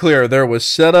bar to clear. There was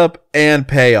setup and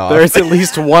payoff. There's at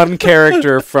least one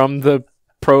character from the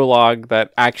prologue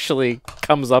that actually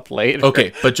comes up later.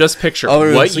 Okay, but just picture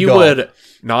what you would...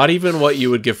 Not even what you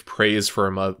would give praise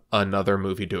for another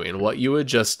movie doing. What you would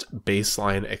just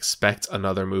baseline expect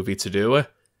another movie to do,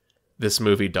 this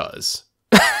movie does.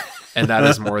 And that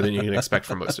is more than you can expect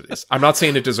from most of these. I'm not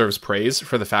saying it deserves praise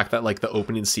for the fact that like the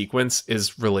opening sequence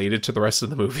is related to the rest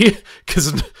of the movie,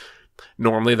 because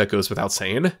normally that goes without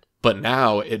saying, but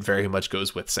now it very much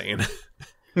goes with saying.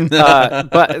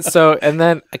 But so, and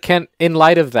then in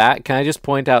light of that, can I just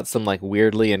point out some like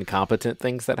weirdly incompetent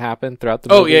things that happen throughout the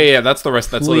movie? Oh yeah, that's the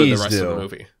rest. That's literally the rest of the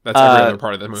movie. That's every other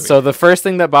part of the movie. So the first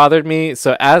thing that bothered me,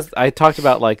 so as I talked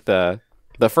about, like the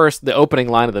opening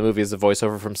line of the movie is a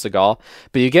voiceover from Seagal,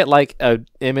 but you get like an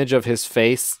image of his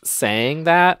face saying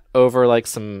that over like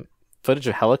some footage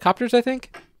of helicopters, I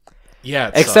think.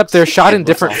 Yeah, except they're shot in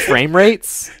different frame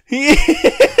rates.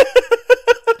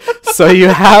 So you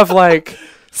have like.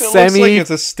 Looks like it's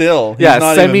a still. He's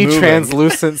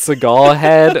semi-translucent Seagal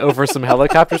head over some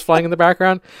helicopters flying in the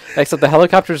background. Except the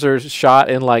helicopters are shot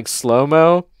in like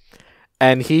slow-mo,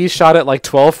 and he shot at like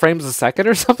 12 frames a second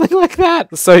or something like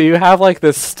that. So you have like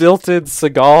this stilted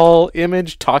Seagal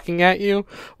image talking at you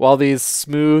while these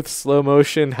smooth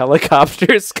slow-motion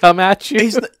helicopters come at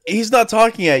you. He's not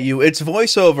talking at you. It's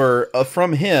voiceover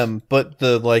from him, but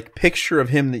the like picture of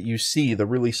him that you see, the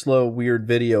really slow, weird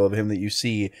video of him that you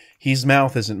see, his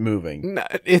mouth isn't moving. No,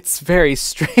 it's very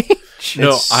strange.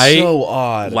 It's so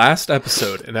odd. Last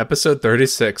episode, in episode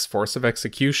 36, Force of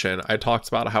Execution, I talked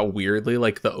about how weirdly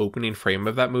like the opening frame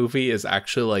of that movie is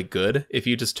actually like good. If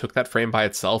you just took that frame by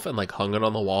itself and like hung it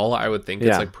on the wall, I would think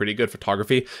it's like pretty good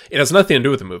photography. It has nothing to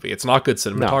do with the movie. It's not good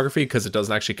cinematography because it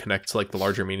doesn't actually connect to like the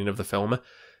larger meaning of the film.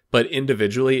 But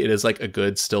individually, it is like a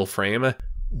good still frame.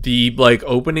 The like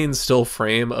opening still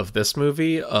frame of this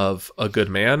movie of A Good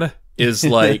Man is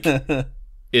like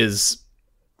is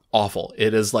awful.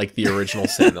 It is like the original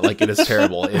sin. Like it is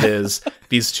terrible. It is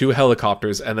these two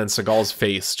helicopters and then Seagal's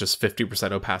face, just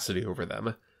 50% opacity over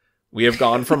them. We have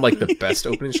gone from like the best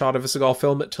opening shot of a Seagal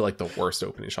film to like the worst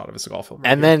opening shot of a Seagal film.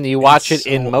 And then you watch it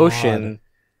in motion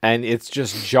and it's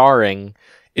just jarring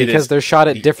because they're shot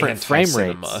at different frame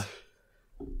rates.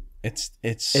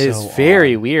 It's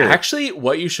very weird. Actually,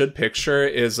 what you should picture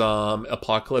is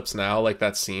Apocalypse Now, like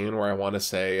that scene where I want to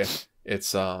say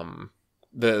it's the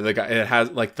guy, it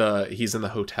has like he's in the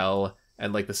hotel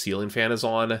and like the ceiling fan is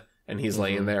on and he's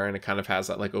laying there and it kind of has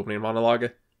that like opening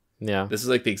monologue. Yeah. This is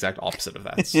like the exact opposite of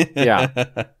that.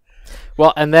 Yeah.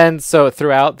 Well, and then so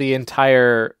throughout the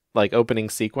entire like opening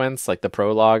sequence, like the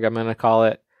prologue, I'm going to call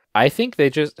it, I think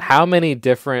they just, how many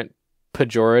different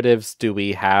pejoratives do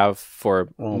we have for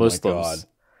Muslims? My God.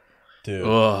 Dude,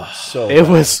 so it bad.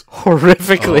 Was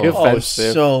horrifically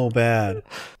offensive. So bad.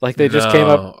 Like they just came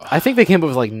up. I think they came up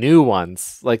with like new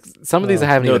ones. Like some of these I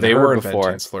haven't even they heard were before.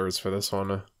 inventing slurs for this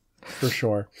one. For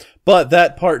sure. But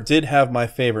that part did have my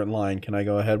favorite line. Can I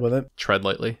go ahead with it? Tread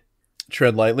lightly.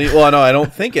 Tread lightly. Well, no, I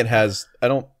don't think it has.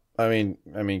 I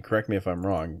mean, correct me if I'm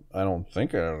wrong. I don't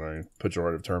think it has any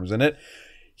pejorative terms in it.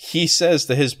 He says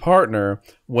to his partner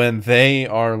when they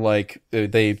are like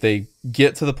they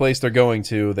get to the place they're going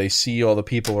to, they see all the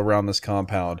people around this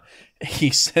compound.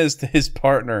 He says to his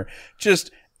partner,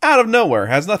 just out of nowhere,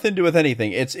 has nothing to do with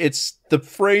anything. It's the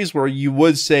phrase where you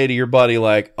would say to your buddy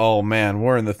like, "Oh man,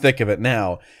 we're in the thick of it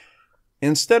now."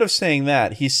 Instead of saying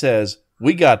that, he says,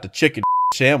 "We got the chicken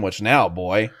sandwich now,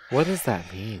 boy." What does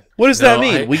that mean? What does that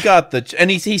mean? We got the and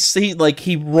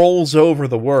he rolls over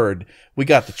the word. We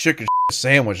got the chicken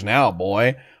sandwich now,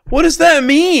 boy. What does that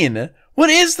mean? What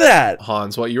is that?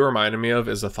 Hans, what you reminded me of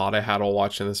is a thought I had while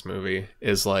watching this movie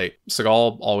is like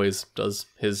Seagal always does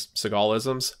his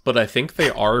Seagalisms, but I think they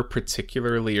are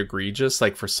particularly egregious.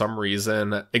 Like for some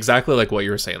reason, exactly like what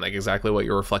you were saying, like exactly what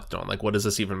you're reflecting on. Like, what does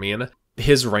this even mean?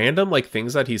 His random like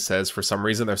things that he says, for some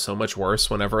reason, they're so much worse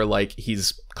whenever like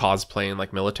he's cosplaying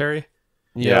like military.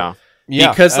 Yeah.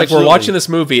 Because like we're watching this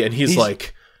movie and he's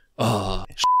like, "Oh,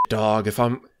 dog, if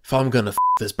I'm gonna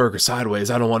this burger sideways,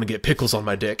 I don't want to get pickles on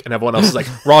my dick." And everyone else is like,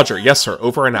 "Roger, yes sir,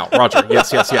 over and out. Roger,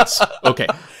 yes. Okay,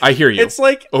 I hear you." It's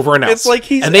like over and out. It's like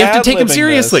he's and they have to take him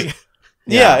seriously. This.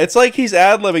 Yeah, it's like he's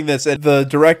ad-libbing this, and the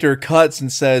director cuts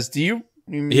and says, "Do you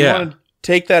want to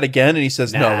take that again?" And he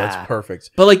says, "No, that's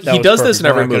perfect." But like he does this in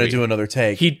every movie. Going to do another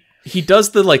take. He does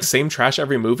the like same trash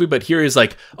every movie, but here he's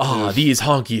like, "Oh, these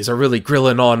honkies are really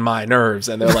grilling on my nerves,"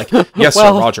 and they're like, "Yes,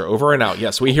 sir, Roger, over and out.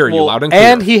 Yes, we hear you loud and clear."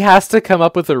 And he has to come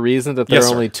up with a reason that there are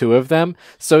only two of them,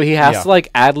 so he has to like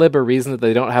ad lib a reason that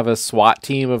they don't have a SWAT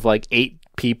team of like 8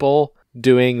 people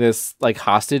doing this like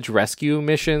hostage rescue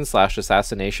mission /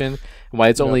 assassination, and why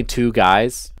it's only 2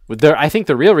 guys. I think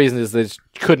the real reason is they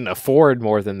couldn't afford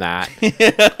more than that.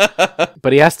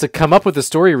 But he has to come up with a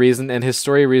story reason, and his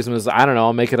story reason was, I don't know,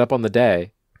 I'll make it up on the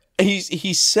day.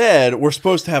 He said we're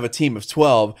supposed to have a team of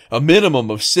 12, a minimum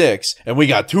of 6, and we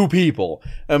got 2 people.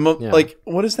 And like,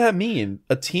 what does that mean?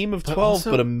 A team of 12,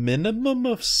 but a minimum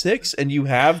of 6, and you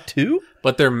have 2?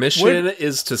 But their mission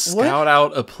is to scout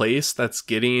out a place that's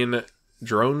getting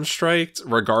drone striked,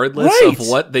 regardless of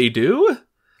what they do.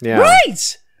 Yeah,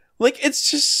 right. Like, it's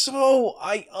just so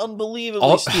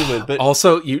unbelievably stupid. But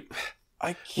also, we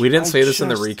didn't say this in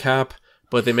the recap,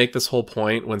 but they make this whole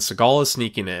point when Seagal is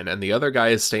sneaking in and the other guy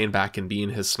is staying back and being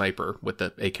his sniper with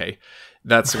the AK.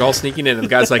 That Seagal's sneaking in and the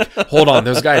guy's like, "Hold on,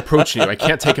 there's a guy approaching you. I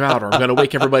can't take him out or I'm going to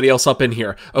wake everybody else up in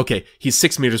here. Okay, he's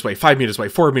 6 meters away, 5 meters away,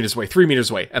 4 meters away, 3 meters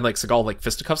away." And like Seagal like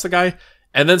fisticuffs the guy.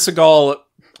 And then Seagal,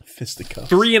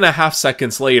 3.5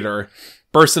 seconds later,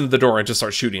 bursts into the door and just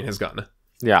starts shooting his gun.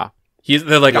 Yeah.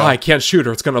 They're like, "Oh, I can't shoot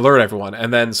or it's going to alert everyone."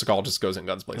 And then Seagal just goes in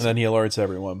guns blazing. And then he alerts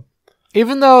everyone.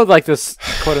 Even though like this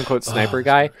quote-unquote sniper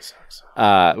guy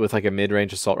with like a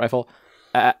mid-range assault rifle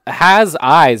has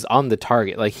eyes on the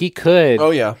target. Like he could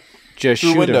just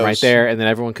shoot him right there and then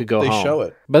everyone could go home. They show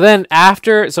it. But then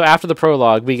after the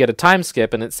prologue, we get a time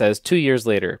skip and it says 2 years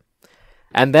later.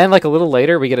 And then like a little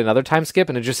later, we get another time skip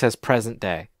and it just says present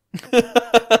day.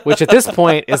 Which at this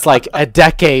point is like a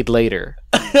decade later.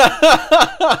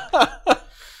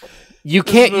 You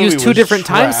can't use 2 different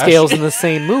time scales in the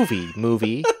same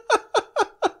movie.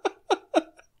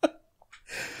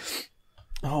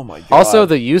 Oh my god. Also,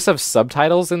 the use of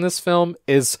subtitles in this film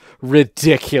is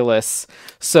ridiculous.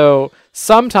 So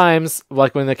sometimes,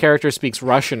 like when the character speaks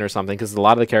Russian or something, because a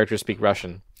lot of the characters speak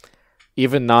Russian,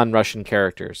 even non-Russian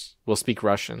characters will speak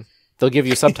Russian. They'll give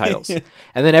you subtitles. And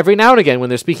then every now and again, when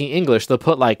they're speaking English, they'll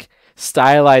put like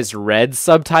stylized red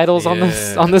subtitles on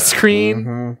the screen.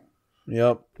 Mm-hmm.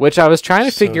 Yep. Which I was trying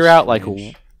to figure out, like,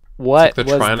 what they're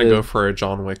trying to go for a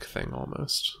John Wick thing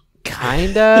almost.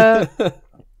 Kinda.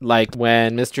 Like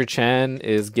when Mr. Chen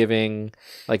is giving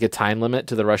like a time limit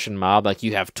to the Russian mob, like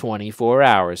you have 24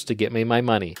 hours to get me my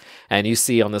money. And you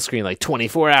see on the screen like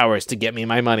 24 hours to get me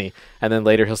my money. And then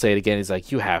later he'll say it again. He's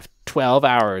like, you have 12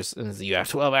 hours. And you have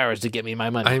 12 hours to get me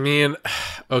my money. I mean,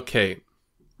 okay.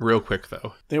 Real quick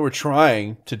though. They were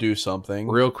trying to do something.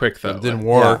 Real quick though. It didn't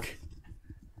work. Yeah.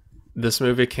 This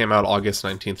movie came out August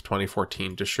 19th,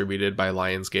 2014, distributed by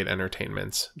Lionsgate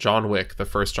Entertainment. John Wick, the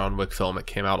first John Wick film, it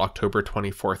came out October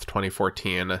 24th,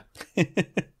 2014.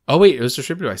 Oh, wait, it was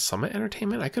distributed by Summit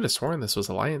Entertainment? I could have sworn this was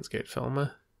a Lionsgate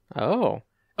film. Oh.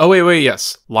 Oh, wait,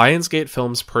 yes. Lionsgate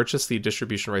Films purchased the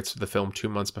distribution rights to the film 2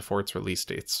 months before its release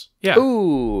dates. Yeah.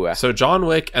 Ooh. So John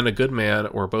Wick and A Good Man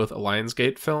were both a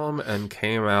Lionsgate film and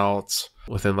came out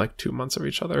within like 2 months of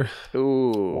each other.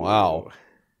 Ooh. Wow.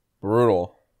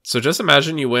 Brutal. So just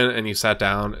imagine you went and you sat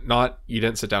down. You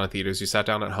didn't sit down at theaters. You sat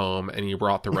down at home and you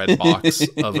brought the red box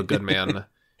of A Good Man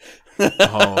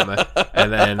home.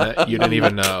 And then you didn't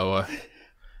even know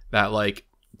that like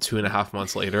 2.5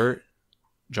 months later,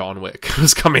 John Wick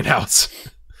was coming out.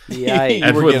 Yikes.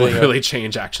 And would literally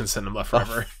change action cinema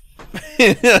forever.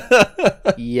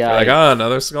 Yeah. Like,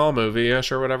 another Seagal movie. Yeah,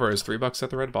 sure, whatever. It's $3 at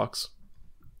the red box.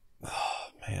 Oh,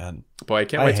 man. Boy, I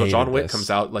can't wait till John Wick comes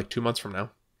out like 2 months from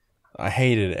now. I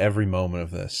hated every moment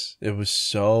of this. It was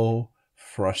so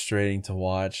frustrating to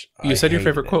watch. You said your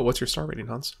favorite quote. What's your star rating,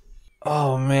 Hans?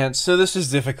 Oh, man. So this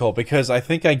is difficult because I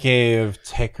think I gave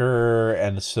Ticker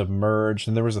and Submerged,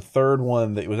 and there was a third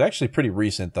one that was actually pretty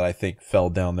recent that I think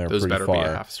fell down there Those pretty better far. be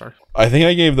a half star. I think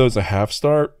I gave those a half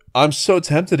star. I'm so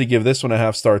tempted to give this one a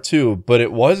half star too, but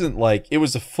it wasn't like it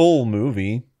was a full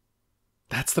movie.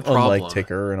 That's the problem. Unlike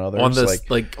Ticker and others. On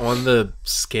on the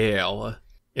scale,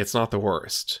 it's not the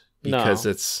worst. Because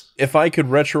it's... If I could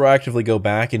retroactively go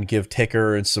back and give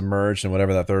Ticker and Submerged and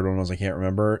whatever that third one was, I can't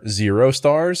remember, 0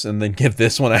 stars, and then give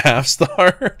this one a half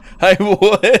star, I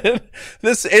would.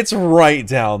 It's right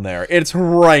down there. It's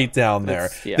right down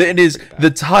there. It is. The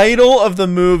title of the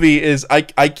movie is... I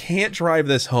can't drive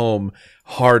this home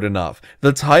hard enough.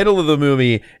 The title of the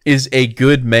movie is A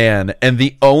Good Man, and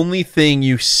the only thing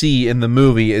you see in the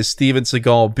movie is Steven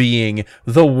Seagal being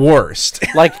the worst.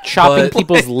 Like chopping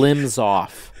people's limbs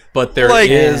off. But there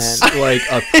is like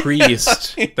a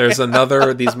priest. There's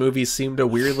another. These movies seem to,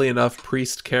 weirdly enough,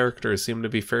 priest characters seem to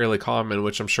be fairly common,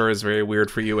 which I'm sure is very weird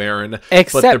for you, Aaron.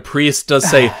 But the priest does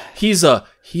say he's a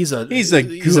tough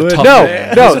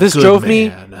man. No, this drove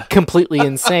me completely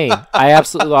insane. I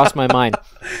absolutely lost my mind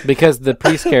because the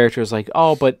priest character is like,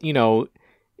 oh, but you know,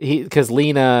 because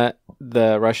Lena,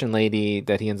 the Russian lady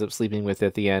that he ends up sleeping with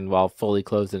at the end while fully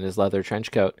clothed in his leather trench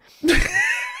coat.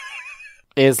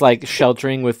 Is like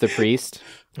sheltering with the priest,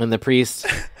 and the priest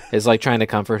is like trying to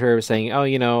comfort her, saying, "Oh,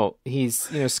 you know,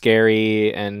 he's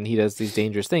scary and he does these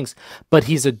dangerous things, but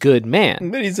he's a good man.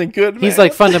 But he's a good man. He's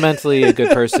like fundamentally a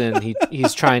good person.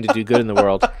 He's trying to do good in the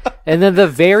world." And then the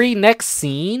very next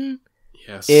scene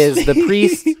is the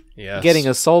priest getting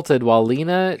assaulted while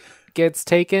Lena gets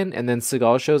taken, and then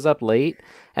Seagal shows up late,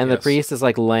 and the priest is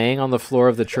like laying on the floor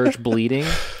of the church bleeding,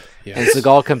 and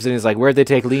Seagal comes in and is like, "Where'd they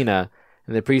take Lena?"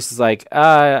 And the priest is like,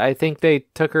 I think they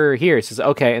took her here. He says,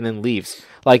 okay, and then leaves.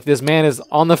 Like, this man is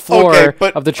on the floor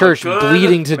of the church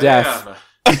bleeding to death.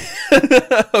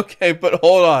 Okay, but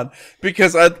hold on.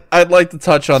 Because I'd like to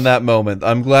touch on that moment.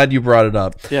 I'm glad you brought it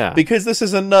up. Yeah. Because this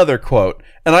is another quote.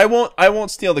 And I won't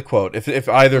steal the quote if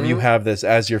either of you have this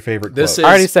as your favorite quote. I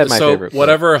already said my favorite quote.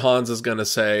 Whatever Hans is going to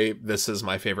say, this is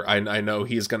my favorite. I know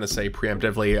he's going to say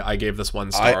preemptively, I gave this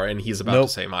 1 star, and he's about to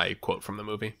say my quote from the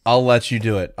movie. I'll let you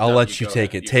do it. I'll let you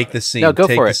take it. Take the scene. No, go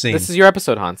take for the it. Scene. This is your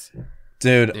episode, Hans.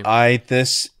 Dude, I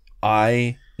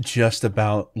just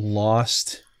about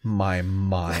lost my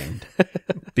mind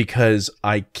because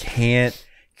I can't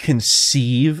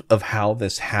conceive of how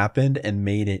this happened and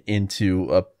made it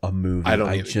into a movie.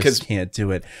 I just can't do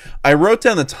it. I wrote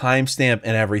down the timestamp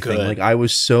and everything. Like, I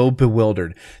was so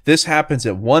bewildered. This happens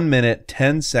at 1 minute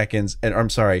 10 seconds, and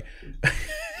I'm sorry.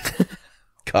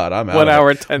 God, I'm out. 1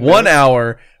 hour 10 minutes. 1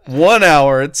 hour. 1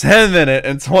 hour, 10 minutes,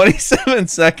 and 27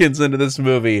 seconds into this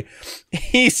movie,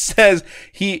 he says,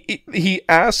 he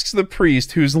asks the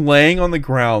priest who's laying on the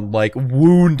ground, like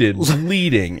wounded,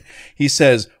 bleeding. He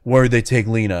says, where'd they take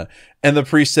Lena? And the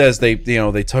priest says they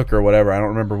took her or whatever. I don't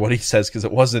remember what he says because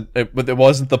it wasn't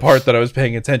the part that I was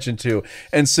paying attention to.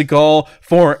 And Seagal,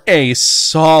 for a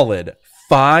solid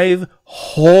 5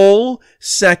 whole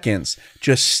seconds,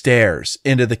 just stares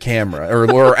into the camera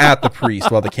or at the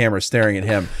priest while the camera's staring at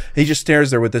him. He just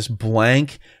stares there with this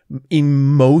blank,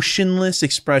 emotionless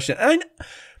expression.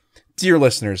 Dear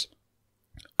listeners,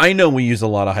 I know we use a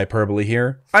lot of hyperbole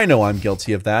here. I know I'm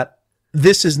guilty of that.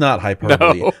 This is not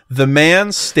hyperbole. No. The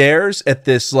man stares at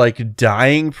this like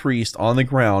dying priest on the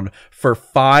ground for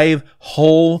 5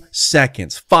 whole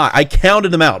seconds. I counted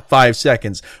them out, 5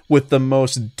 seconds, with the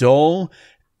most dull,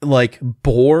 like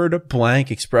bored, blank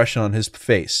expression on his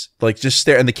face. Like just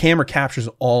stare, and the camera captures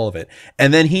all of it.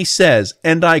 And then he says,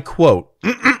 and I quote,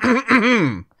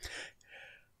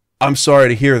 I'm sorry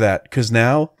to hear that, because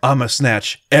now I'm a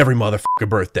snatch every motherfucking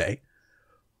birthday.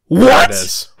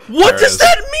 What? What does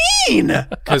that mean?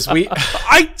 Because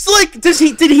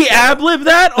did he ad-lib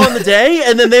that on the day?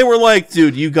 And then they were like,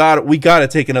 dude, we got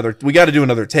to do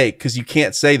another take because you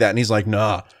can't say that. And he's like,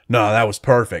 nah, that was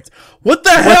perfect. What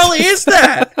the hell is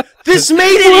that? This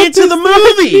made it into the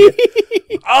movie.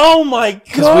 Oh my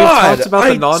God. We've talked about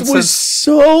the nonsense. I was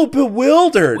so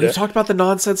bewildered. We've talked about the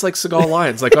nonsense like Seagal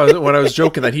lines. Like when I was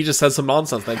joking that he just said some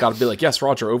nonsense, they got to be like, yes,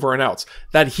 Roger, over and out.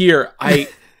 That here,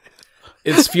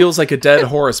 it feels like a dead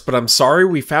horse, but I'm sorry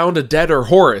we found a deader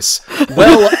horse.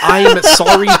 Well, I'm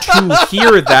sorry to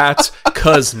hear that,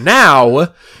 cause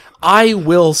now I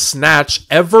will snatch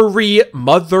every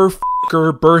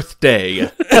motherfucker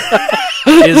birthday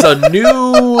is a new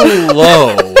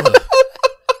low.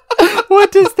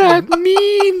 What does that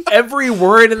mean? Every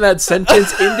word in that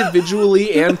sentence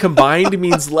individually and combined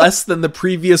means less than the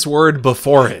previous word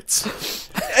before it.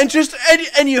 And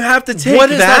you have to take what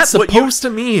is that supposed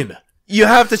to mean? You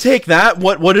have to take that.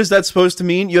 What is that supposed to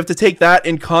mean? You have to take that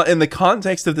in the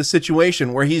context of the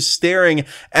situation where he's staring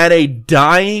at a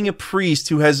dying priest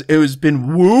who has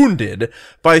been wounded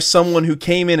by someone who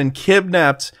came in and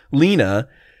kidnapped Lena,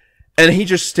 and he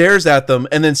just stares at them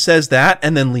and then says that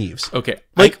and then leaves. Okay,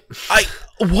 what?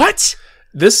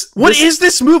 What is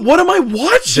this movie? What am I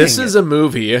watching? This is a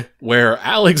movie where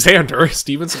Alexander,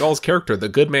 Steven Seagal's character, the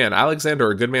good man, Alexander,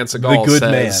 or Goodman Seagal,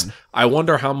 says, I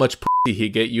wonder how much pussy he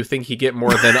get. You think he get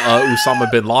more than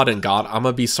Osama bin Laden got? I'm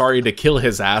gonna be sorry to kill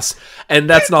his ass. And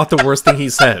that's not the worst thing he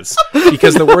says.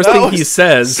 Because the worst thing he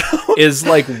says is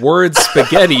like word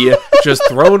spaghetti just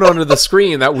thrown onto the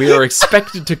screen that we are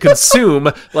expected to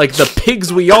consume like the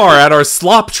pigs we are at our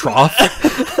slop trough.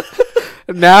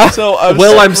 Now,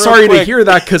 I'm sorry to hear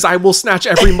that because I will snatch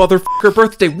every motherfucker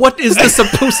birthday. What is this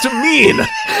supposed to mean?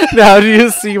 Now do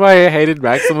you see why I hated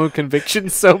Maximum Conviction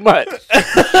so much?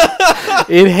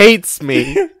 It hates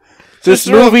me. This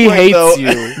movie hates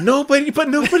you. Nobody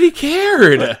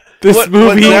cared.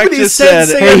 Nobody said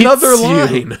say another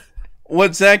line.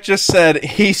 What Zach just said,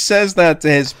 he says that to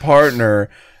his partner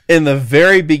in the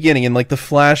very beginning, in like the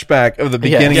flashback of the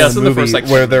beginning of the movie,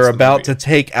 where they're about to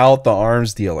take out the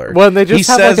arms dealer. Well, and they just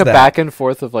have like a back and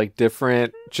forth of like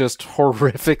different, just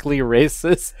horrifically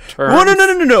racist terms.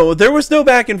 No. There was no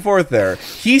back and forth there.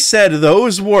 He said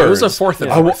those words. It was a fourth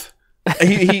and fourth.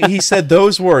 he said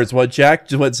those words. What Zach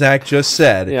just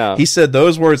said. Yeah. He said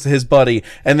those words to his buddy,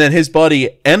 and then his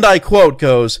buddy, and I quote,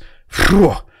 goes,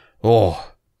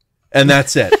 "Oh," and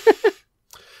that's it.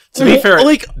 To be fair,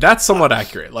 that's somewhat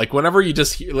accurate. Like, whenever you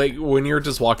just hear, like, when you're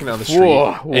just walking down the street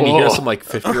and you hear some, like,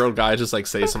 50-year-old guy just, like,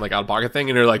 say some, like, out-of-pocket thing,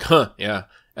 and you're like, huh, yeah.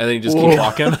 And then you just keep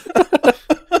walking.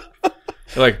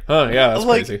 You're like, huh, yeah, that's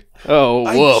crazy. Oh,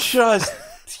 woof.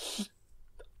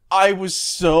 I was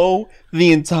seething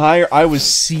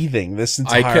this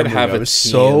entire movie. I was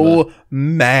so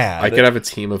mad. I could have a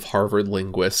team of Harvard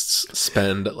linguists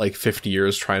spend, like, 50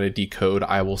 years trying to decode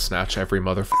I will snatch every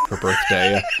motherfucker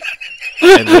birthday.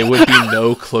 And they would be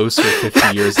no closer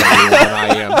 50 years later than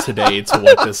I am today to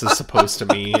what this is supposed to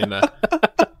mean.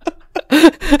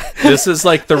 This is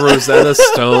like the Rosetta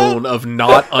Stone of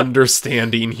not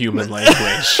understanding human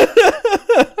language.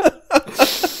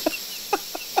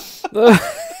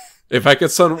 If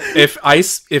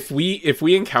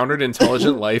we encountered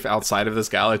intelligent life outside of this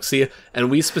galaxy, and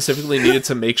we specifically needed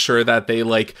to make sure that they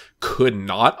like could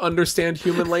not understand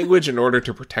human language in order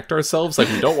to protect ourselves, like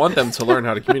we don't want them to learn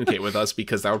how to communicate with us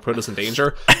because that would put us in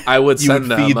danger. I would feed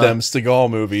them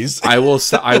Seagal movies. I will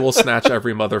snatch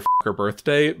every motherfucker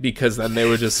birthday because then they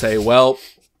would just say, well,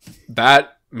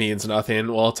 that means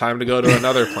nothing. Well, time to go to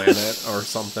another planet or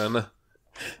something.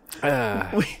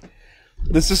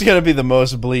 This is going to be the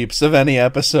most bleeps of any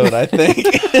episode, I think.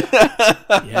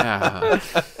 Yeah.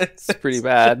 It's pretty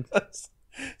bad.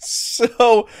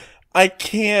 So, I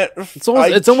can't... It's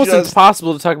almost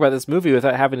impossible to talk about this movie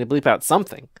without having to bleep out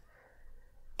something.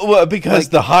 Well, because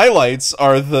the highlights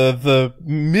are the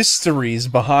mysteries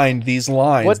behind these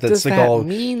lines that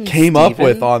Seagal came up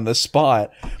with on the spot.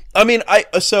 I mean,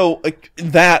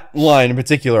 that line in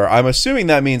particular, I'm assuming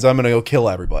that means I'm going to go kill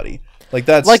everybody. Like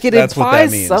that's it that's implies what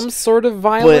that means. Some sort of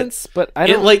violence, but I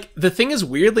don't like the thing is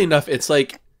weirdly enough, it's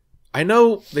like I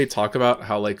know they talk about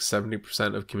how like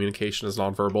 70% of communication is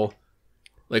nonverbal.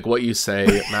 Like what you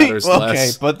say matters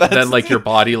less than like your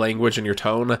body language and your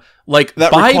tone. Like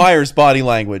that requires body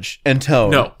language and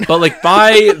tone. No, but like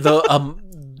by the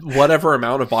whatever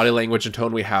amount of body language and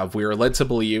tone we have, we are led to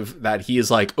believe that he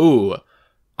is like, "Ooh,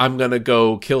 I'm gonna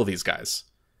go kill these guys."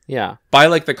 Yeah. By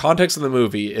like the context of the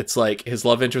movie, it's like his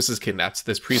love interest is kidnapped.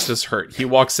 This priest is hurt. He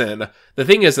walks in. The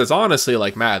thing is, it's honestly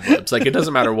like Mad Libs. Like, it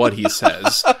doesn't matter what he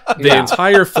says. The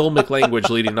entire filmic language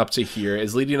leading up to here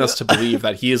is leading us to believe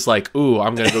that he is like, ooh,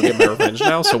 I'm going to go get my revenge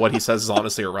now. So what he says is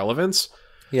honestly irrelevant.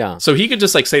 Yeah. So he could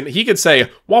just like say, he could say,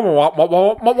 wah, wah, wah,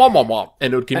 wah, wah, wah, wah, wah,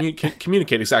 and it would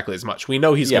communicate exactly as much. We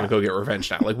know he's going to go get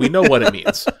revenge now. Like, we know what it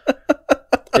means.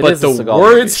 But the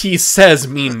words he says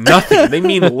mean nothing. They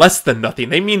mean less than nothing.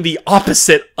 They mean the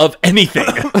opposite of anything.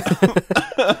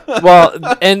 Well,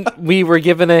 and we were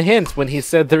given a hint when he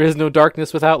said there is no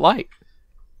darkness without light.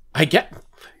 I get.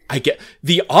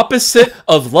 The opposite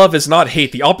of love is not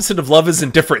hate. The opposite of love is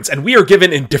indifference. And we are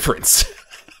given indifference.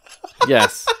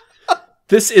 Yes.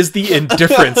 This is the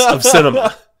indifference of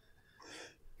cinema.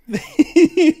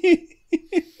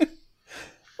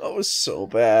 That was so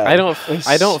bad. I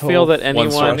don't feel that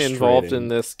anyone involved in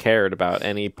this cared about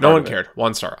any part No one of cared.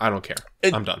 1 star. I don't care.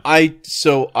 I'm done.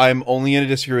 So I'm only going to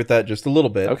disagree with that just a little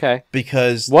bit. Okay.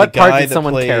 Because what part did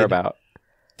someone care about?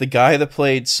 The guy that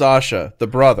played Sasha, the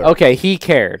brother. Okay, he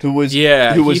cared. Who was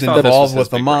involved with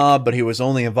the mob, but he was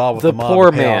only involved with the mob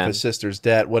poor to pay man. off his sister's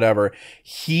debt, whatever.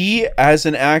 He, as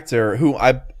an actor, who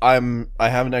I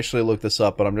haven't actually looked this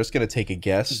up, but I'm just going to take a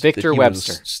guess. Victor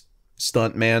Webster.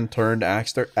 Stuntman turned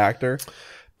actor.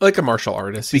 Like a martial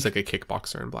artist. He's like a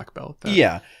kickboxer and black belt.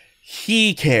 Yeah.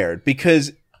 He cared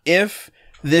because if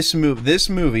this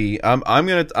movie, I'm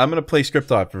gonna play script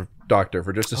doctor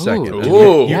for just a second.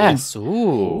 Ooh. Yes.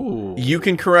 Ooh. You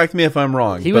can correct me if I'm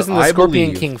wrong. He was in the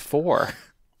Scorpion King 4.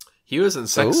 He was in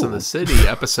Sex and the City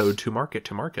episode To Market.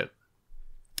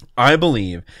 I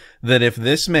believe that if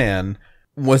this man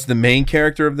was the main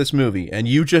character of this movie and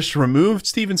you just removed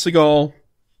Steven Seagal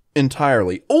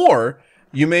entirely, or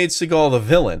you made Seagal the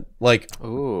villain, like,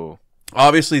 ooh,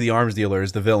 obviously the arms dealer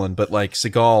is the villain, but like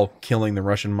Seagal killing the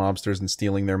Russian mobsters and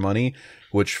stealing their money,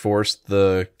 which forced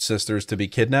the sisters to be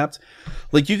kidnapped.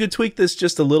 Like, you could tweak this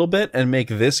just a little bit and make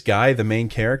this guy the main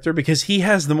character because he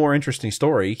has the more interesting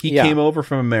story. He came over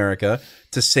from America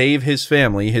to save his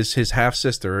family, his half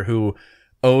sister who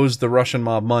owes the Russian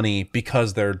mob money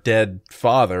because their dead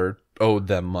father owed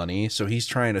them money. So he's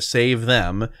trying to save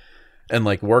them and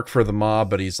like work for the mob,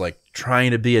 but he's like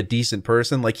trying to be a decent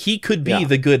person. Like, he could be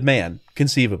the good man,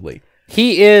 conceivably.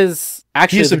 He is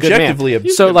actually the good man.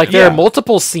 So like there are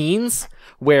multiple scenes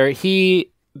where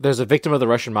there's a victim of the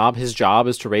Russian mob. His job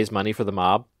is to raise money for the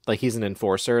mob. Like, he's an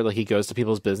enforcer. Like, he goes to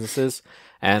people's businesses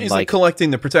and he's like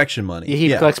collecting the protection money. He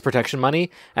collects protection money,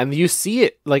 and you see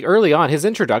it like early on. His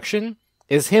introduction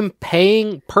is him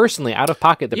paying personally out of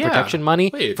pocket the protection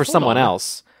money for someone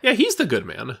else. Yeah, he's the good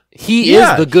man. He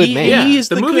is the good man. Yeah,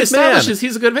 the movie establishes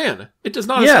he's a good man. It does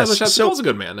not establish that Seagal's a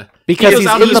good man. Because he's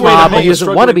in the mob, but he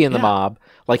doesn't want to be in the mob.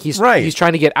 Like, he's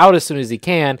trying to get out as soon as he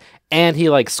can, and he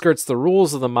like skirts the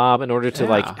rules of the mob in order to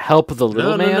like help the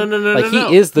little man. Like,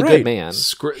 he is the good man.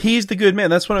 He's the good man.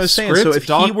 That's what I was saying. So if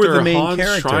he were the main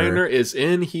character, Schreiner is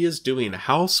in. He is doing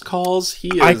house calls. He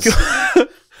is.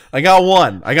 I got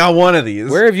one of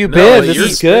these. Where have you been? This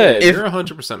is good. You're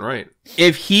 100% right.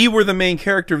 If he were the main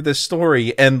character of this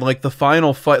story and like the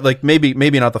final fight, like maybe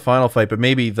not the final fight, but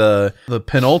maybe the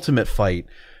penultimate fight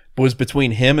was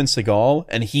between him and Seagal,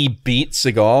 and he beat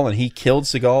Seagal and he killed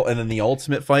Seagal, and then the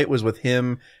ultimate fight was with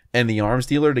him and the arms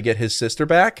dealer to get his sister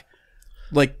back.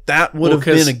 Like, that would have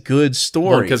been a good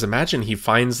story. Because imagine he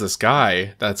finds this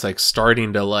guy that's like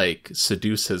starting to like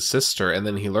seduce his sister, and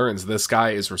then he learns this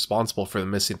guy is responsible for the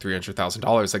missing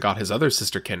 $300,000 that got his other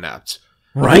sister kidnapped.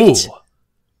 Right? Ooh,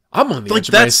 I'm on the edge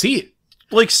of my seat.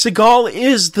 Like, Seagal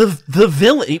is the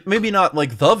villain. Maybe not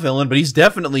like the villain, but he's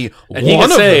definitely and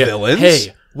one of the villains.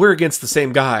 Hey, we're against the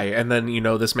same guy. And then,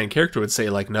 this main character would say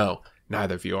like, no,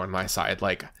 neither of you are on my side.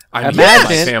 Like,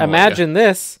 imagine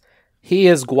this. He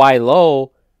is Guaylo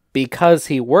because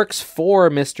he works for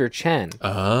Mr. Chen.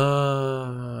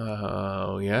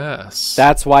 Oh, yes.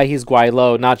 That's why he's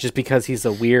Guaylo, not just because he's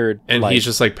a weird... And he's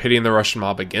just like pitting the Russian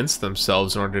mob against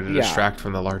themselves in order to distract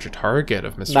from the larger target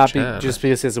of Mr. Chen. Just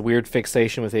because he has a weird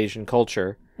fixation with Asian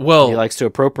culture. Well, he likes to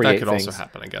appropriate that could things. also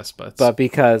happen, I guess. But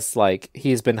because like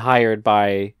he's been hired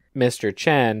by Mr.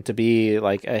 Chen to be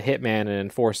like a hitman and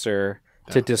enforcer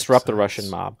to disrupt the Russian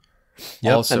mob.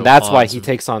 Yep. And that's why he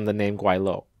takes on the name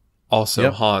Guaylo. Also,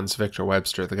 Hans Victor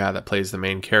Webster, the guy that plays the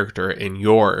main character in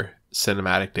your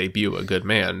cinematic debut, A Good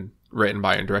Man, written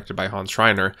by and directed by Hans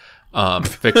Schreiner.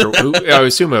 Victor, I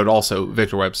assume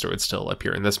Victor Webster would still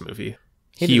appear in this movie.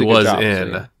 He was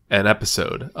in an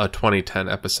episode, a 2010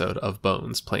 episode of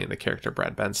Bones, playing the character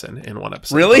Brad Benson in one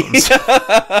episode. Really? Of Bones.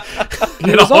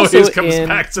 It always comes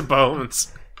back to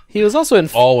Bones. He was also in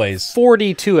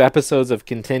 42 episodes of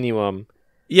Continuum.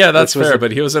 Yeah, that's fair,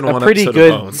 but he was in one pretty episode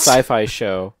good of Bones. sci-fi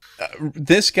show.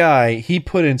 This guy, he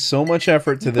put in so much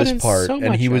effort to this part,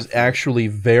 and he was actually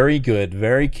very good,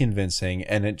 very convincing,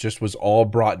 and it just was all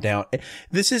brought down.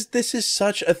 This is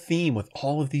such a theme with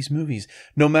all of these movies.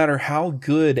 No matter how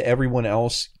good everyone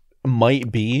else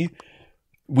might be,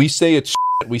 we say it's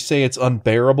shit, we say it's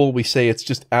unbearable, we say it's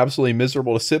just absolutely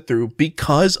miserable to sit through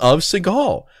because of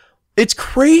Seagal. It's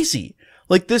crazy.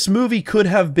 Like, this movie could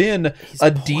have been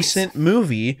decent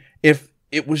movie if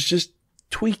it was just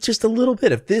tweaked just a little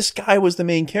bit. If this guy was the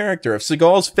main character, if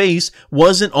Seagal's face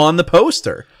wasn't on the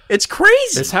poster. It's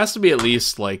crazy. This has to be at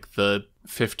least like the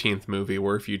 15th movie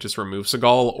where if you just remove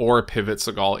Seagal or pivot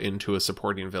Seagal into a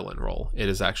supporting villain role, it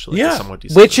is actually a somewhat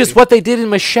decent Which movie. is what they did in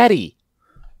Machete.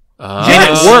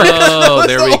 Oh,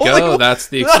 there we go. That's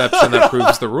the exception that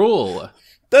proves the rule.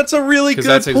 That's a really good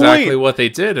point. Because that's exactly what they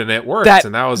did, and it worked,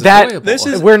 and that was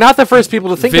enjoyable. We're not the first people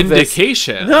to think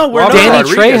Vindication. of this. No, we're not. Danny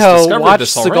Trejo watched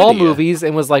Seagal movies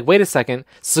and was like, wait a second,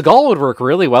 Seagal would work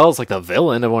really well as like the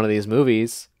villain of one of these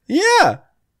movies. Yeah.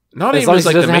 Not even as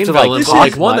like the main villain, but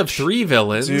like one of three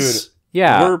villains. Dude,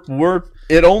 yeah.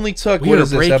 It only took, what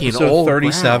is this, episode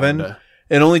 37?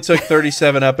 It only took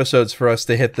 37 episodes for us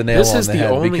to hit the nail on the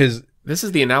head, because this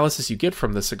is the analysis you get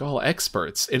from the Seagal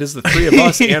experts. It is the three of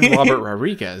us and Robert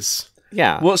Rodriguez.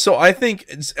 Yeah. Well, so I think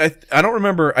I don't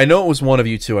remember. I know it was one of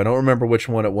you two. I don't remember which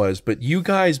one it was, but you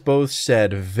guys both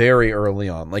said very early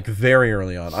on, like very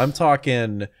early on. I'm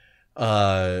talking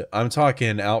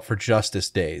Out for Justice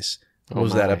days. What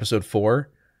was that, episode 4?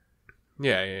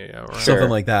 Yeah. Right. Something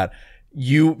like that.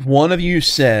 One of you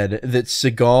said that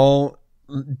Seagal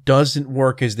doesn't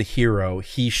work as the hero.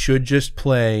 He should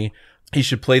play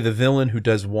the villain who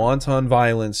does wanton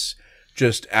violence,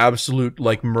 just absolute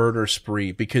like murder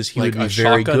spree, because he would be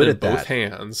very good at that. Both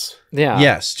hands. Yeah.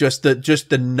 Yes, just the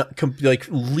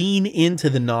lean into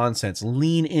the nonsense,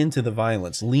 lean into the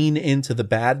violence, lean into the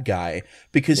bad guy,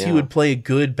 because he would play a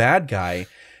good bad guy.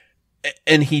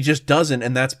 And he just doesn't,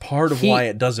 and that's part of why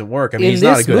it doesn't work. I mean, he's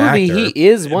not a good actor. In this movie, he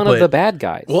is one of the bad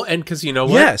guys. Well, and because you know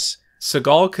what? Yes.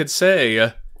 Seagal could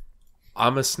say,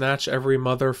 I'm a snatch every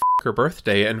motherfucker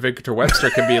birthday, and Victor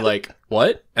Webster can be like,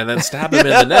 what? And then stab him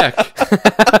in the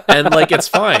neck. And, like, it's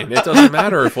fine. It doesn't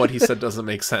matter if what he said doesn't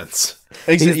make sense.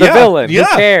 He's the villain. Who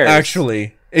cares?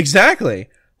 Actually. Exactly.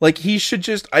 Like, he should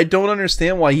just... I don't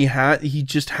understand why he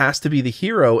just has to be the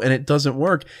hero, and it doesn't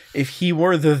work. If he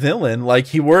were the villain, like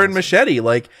he were in Machete,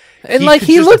 like... And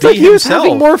he looked like he was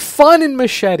having more fun in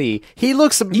Machete. He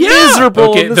looks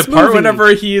miserable in this the part movie.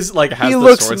 whenever he's like has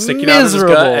the sword sticking out of his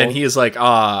gut, and he's like,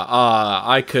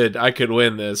 I could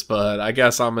win this, but I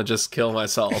guess I'm gonna just kill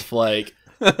myself. Like,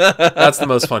 that's the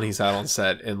most fun he's had on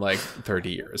set in like 30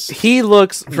 years. He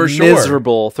looks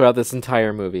miserable throughout this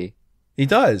entire movie. He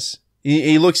does.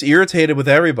 He looks irritated with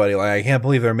everybody. Like, I can't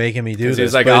believe they're making me do this.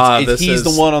 He's like, he's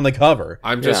the one on the cover.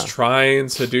 I'm just trying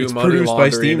to do money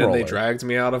laundering, and they dragged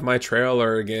me out of my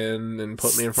trailer again and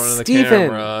put me in front of the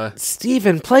camera.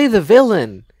 Steven, play the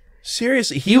villain.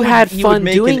 Seriously, you had fun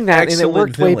doing that, and it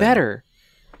worked way better.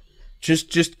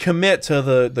 Just commit to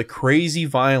the crazy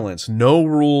violence. No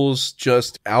rules.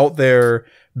 Just out there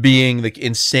being the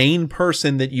insane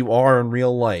person that you are in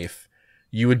real life.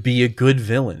 You would be a good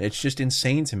villain. It's just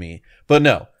insane to me. But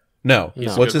no.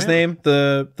 What's his name?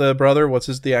 The brother?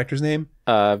 What's the actor's name?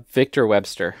 Victor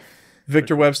Webster.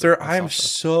 Victor Webster. I'm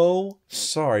so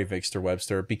sorry, Victor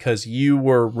Webster, because you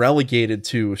were relegated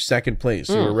to second place.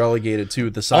 You were relegated to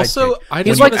the sidekick. Also,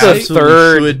 he's like the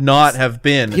third. Should not have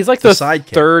been. He's like the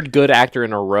third good actor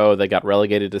in a row that got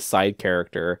relegated to side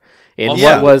character in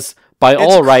what was, by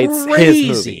all rights,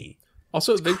 his movie.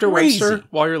 Also, Victor Webster,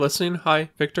 while you're listening,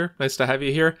 hi, Victor. Nice to have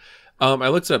you here. I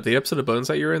looked up the episode of Bones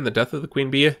that you're in, The Death of the Queen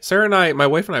Bee. Sarah and I, my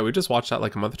wife and I, we just watched that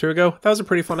like a month or two ago. That was a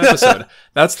pretty fun episode.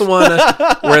 That's the one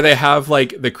where they have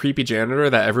like the creepy janitor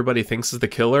that everybody thinks is the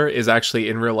killer is actually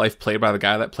in real life played by the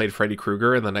guy that played Freddy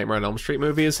Krueger in the Nightmare on Elm Street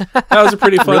movies. That was a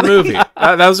pretty fun movie.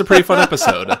 That was a pretty fun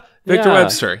episode. Victor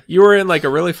Webster, you were in like a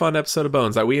really fun episode of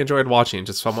Bones that we enjoyed watching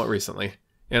just somewhat recently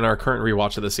in our current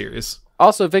rewatch of the series.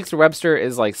 Also, Victor Webster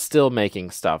is like still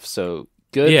making stuff, so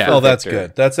good. Yeah. Oh, that's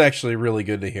good. That's actually really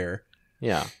good to hear.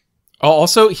 Yeah. Oh,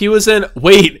 also, he was in...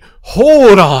 Wait,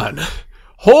 hold on.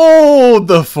 Hold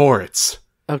the forts.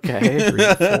 Okay.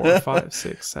 3, 4, 5,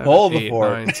 6, 7, Hold 8,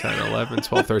 9, 10, 11,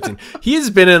 12, 13. He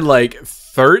has been in like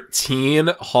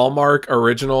 13 Hallmark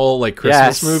original like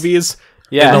Christmas movies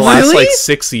in the last like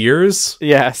 6 years.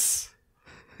 Yes.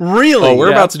 Really? Oh,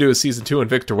 we're about to do a season 2 in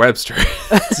Victor Webster.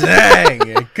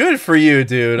 Dang. Good for you,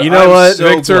 dude. You know what,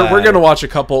 Victor? Glad. We're going to watch a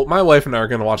couple... My wife and I are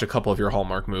going to watch a couple of your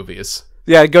Hallmark movies.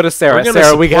 Yeah, go to Sarah.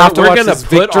 Sarah, we have to watch this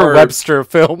Victor Webster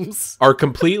films. Our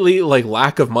completely like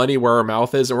lack of money where our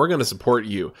mouth is, and we're going to support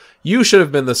you. You should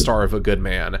have been the star of A Good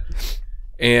Man,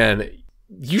 and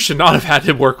you should not have had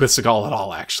to work with Seagal at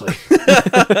all. Actually,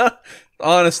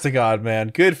 honest to God, man,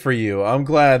 good for you. I'm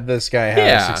glad this guy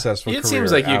had a successful career. It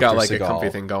seems like you got like Seagal. A comfy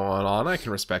thing going on. I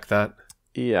can respect that.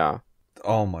 Yeah.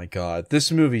 Oh my God,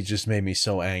 this movie just made me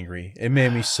so angry. It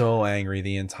made me so angry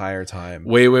the entire time.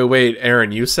 Wait,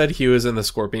 Aaron, you said he was in the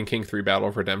Scorpion King 3 Battle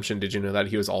of Redemption. Did you know that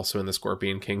he was also in the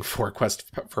Scorpion King 4 Quest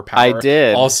for Power? I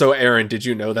did. Also, Aaron, did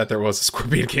you know that there was a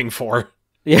Scorpion King 4?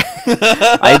 Yeah,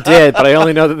 I did, but I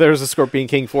only know that there was a Scorpion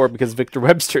King 4 because Victor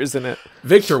Webster's in it.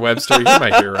 Victor Webster, you're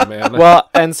my hero, man. Well,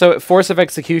 and so Force of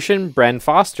Execution, Bren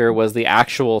Foster was the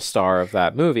actual star of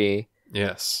that movie.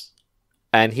 Yes.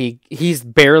 And he's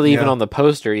barely even on the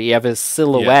poster. You have his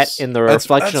silhouette in the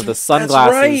reflection of the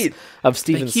sunglasses of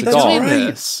Steven Seagal.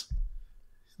 Right.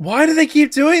 Why do they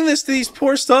keep doing this to these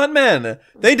poor stuntmen?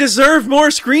 They deserve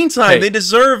more screen time. They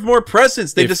deserve more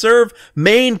presence. They deserve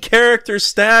main character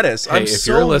status. I'm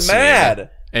so mad.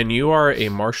 And you are a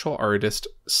martial artist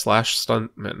 /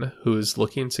 stuntman who is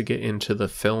looking to get into the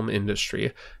film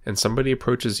industry, and somebody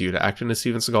approaches you to act in a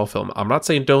Steven Seagal film. I'm not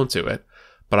saying don't do it.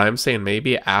 But I'm saying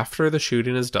maybe after the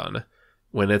shooting is done,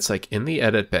 when it's like in the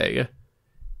edit bay,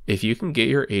 if you can get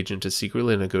your agent to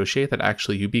secretly negotiate that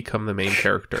actually you become the main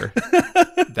character,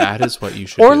 that is what you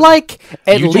should do. Or like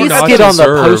at least get on the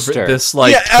poster. This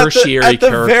like tertiary at the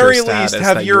character very status least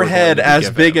have your head as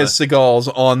big as Seagal's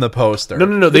on the poster.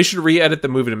 No. They should re-edit the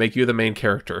movie to make you the main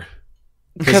character.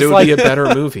 Because it would be a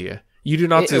better movie. You do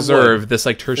not deserve this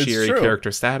like tertiary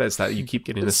character status that you keep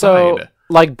getting assigned. So,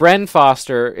 like Bren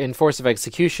Foster in Force of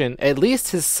Execution, at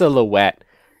least his silhouette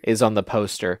is on the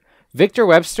poster. Victor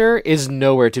Webster is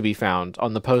nowhere to be found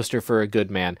on the poster for A Good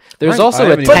Man. There's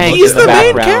also a tank in the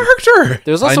background. Main character.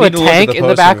 There's also a tank in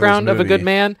the background of A Good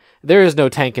Man. There is no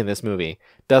tank in this movie.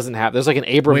 There's like an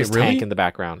Abrams tank in the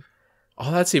background.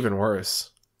 Oh, that's even worse.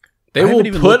 They will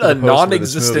put a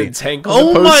non-existent tank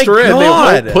on the poster and they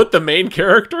won't put the main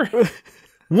character.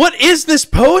 What is this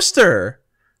poster?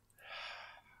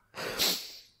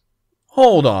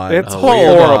 Hold on. It's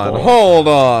horrible.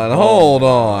 Hold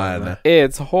on.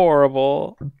 It's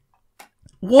horrible.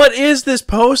 What is this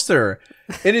poster?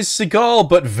 It is Seagal,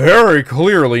 but very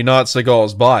clearly not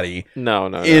Seagal's body. No.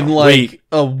 In like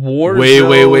a war zone.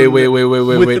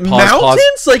 Wait.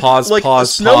 Mountains?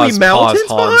 Snowy mountains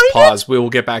behind it? Pause. We will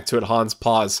get back to it.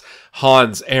 Pause.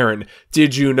 Hans, Aaron,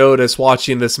 did you notice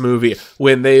watching this movie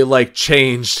when they like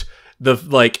changed the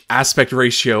like aspect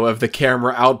ratio of the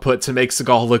camera output to make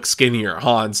Seagal look skinnier?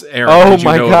 Hans, Aaron, oh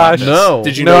my gosh. No.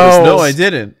 Did you notice this? No, I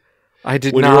didn't. I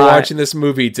did when not. When you were watching this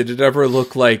movie, did it ever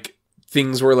look like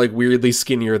things were like weirdly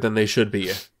skinnier than they should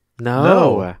be?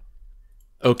 No.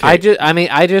 Okay.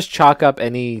 I just chalk up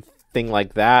anything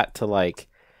like that to like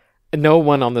no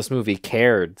one on this movie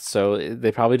cared, so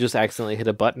they probably just accidentally hit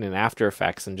a button in After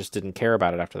Effects and just didn't care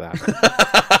about it after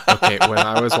that. Okay, when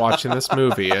I was watching this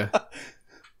movie,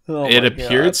 it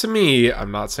appeared to me,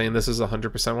 I'm not saying this is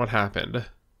 100% what happened,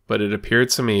 but it appeared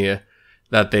to me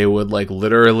that they would like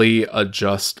literally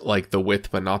adjust like the width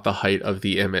but not the height of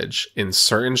the image in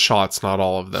certain shots, not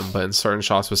all of them, but in certain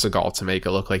shots with Seagal to make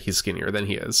it look like he's skinnier than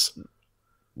he is.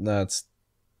 That's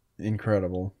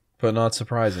incredible, but not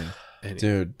surprising. Anyway,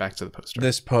 dude, back to the poster.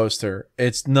 This poster,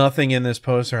 it's nothing in this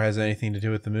poster has anything to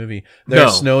do with the movie.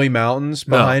 There's snowy mountains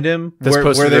behind him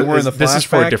where they were in the flashback. This is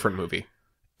for a different movie.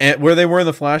 And where they were in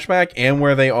the flashback and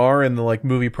where they are in the like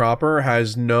movie proper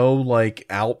has no like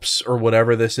Alps or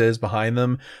whatever this is behind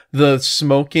them. The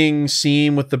smoking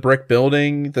scene with the brick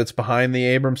building that's behind the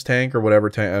Abrams tank or whatever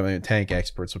tank. I mean, tank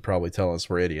experts would probably tell us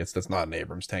we're idiots. That's not an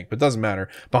Abrams tank, but it doesn't matter.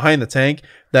 Behind the tank,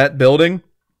 that building,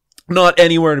 not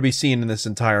anywhere to be seen in this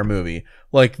entire movie.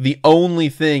 Like the only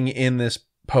thing in this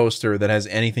poster that has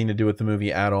anything to do with the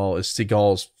movie at all is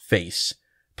Seagal's face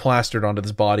plastered onto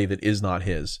this body that is not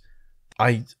his.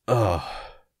 I'm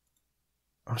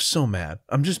so mad.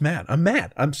 I'm just mad. I'm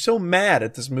mad. I'm so mad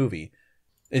at this movie.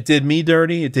 It did me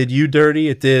dirty. It did you dirty.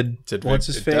 It did what's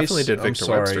his face? Definitely did Victor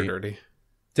Webster dirty.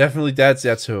 Definitely,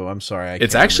 that's who. I'm sorry.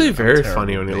 It's actually very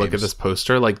funny when you look at this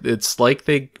poster. Like it's like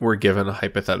they were given a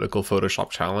hypothetical Photoshop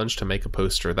challenge to make a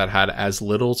poster that had as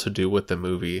little to do with the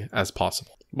movie as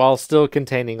possible, while still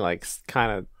containing like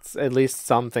kind of at least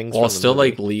some things. While still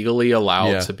like legally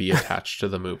allowed to be attached to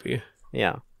the movie.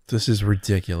 Yeah. This is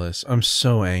ridiculous. I'm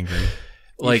so angry.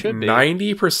 Like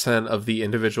 90% of the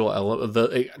individual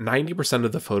 90%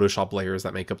 of the Photoshop layers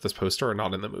that make up this poster are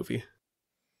not in the movie.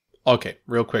 Okay,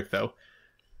 real quick though.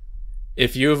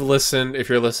 If you're listening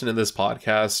to this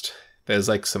podcast there's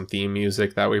like some theme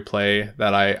music that we play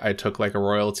that I took like a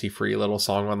royalty free little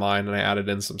song online and I added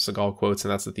in some Seagal quotes,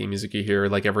 and that's the theme music you hear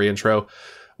like every intro.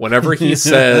 Whenever he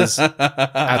says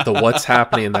at the what's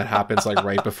happening, that happens like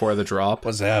right before the drop.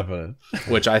 What's happening?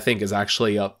 Which I think is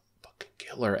actually a fucking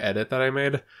killer edit that I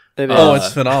made.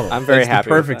 It's phenomenal. I'm very it's happy.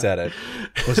 The perfect edit.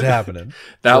 What's happening?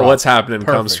 What's happening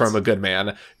perfect. Comes from a good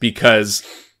man, because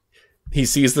he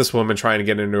sees this woman trying to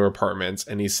get into her apartment,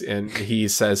 and he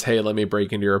says, "Hey, let me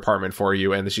break into your apartment for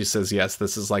you." And she says, "Yes,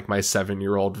 this is like my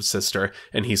 7-year-old sister."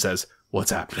 And he says,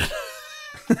 "What's happening?"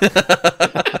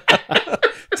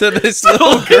 To this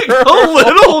little girl. A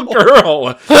little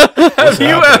girl. Have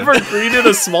you ever greeted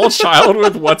a small child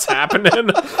with "What's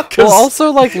happening"? Well,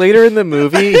 also, like, later in the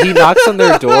movie, he knocks on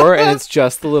their door, and it's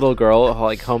just the little girl,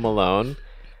 like, home alone.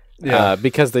 Yeah.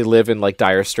 Because they live in, like,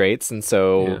 dire straits, and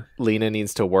so Lena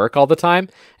needs to work all the time,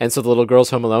 and so the little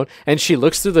girl's home alone, and she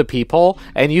looks through the peephole,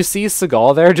 and you see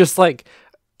Seagal there just, like,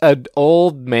 an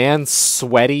old man,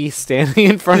 sweaty, standing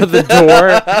in front of the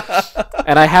door.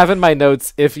 And I have in my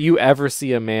notes, if you ever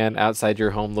see a man outside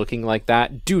your home looking like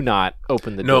that, do not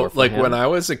open the door for like him. When I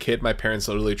was a kid, my parents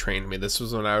literally trained me. This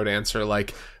was when I would answer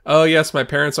like, "Oh yes, my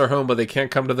parents are home, but they can't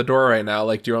come to the door right now.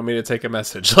 Like, do you want me to take a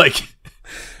message?" Like,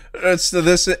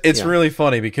 it's really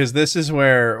funny because this is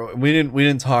where we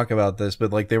didn't talk about this,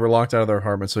 but like they were locked out of their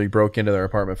apartment, so he broke into their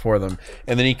apartment for them,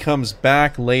 and then he comes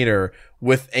back later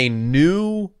with a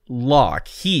new lock.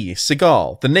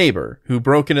 Seagal, the neighbor who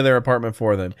broke into their apartment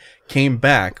for them, came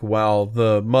back while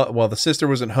the sister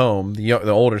wasn't home. The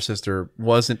older sister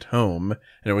wasn't home,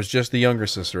 and it was just the younger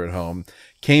sister at home.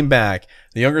 Came back.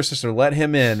 The younger sister let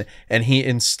him in, and he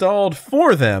installed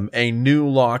for them a new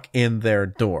lock in their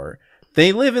door.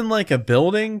 They live in like a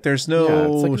building. There's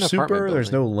no like super.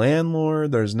 There's no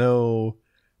landlord. There's no.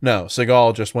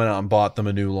 Seagal just went out and bought them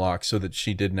a new lock so that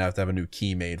she didn't have to have a new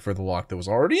key made for the lock that was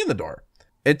already in the door.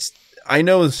 I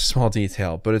know it's a small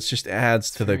detail, but it just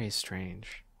adds to very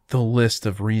strange. The list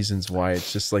of reasons why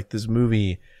it's just like this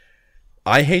movie.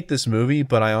 I hate this movie,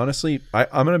 but I'm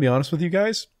going to be honest with you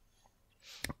guys.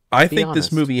 I think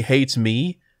this movie hates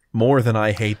me more than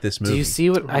I hate this movie. Do you see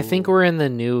what I think? We're in the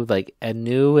new, like a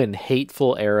new and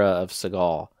hateful era of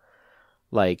Seagal.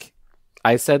 Like,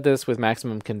 I said this with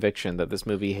maximum conviction that this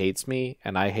movie hates me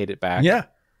and I hate it back. Yeah.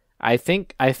 I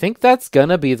think that's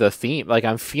gonna be the theme. Like,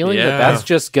 I'm feeling that's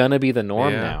just gonna be the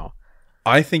norm now.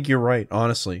 I think you're right,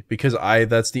 honestly, because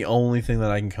that's the only thing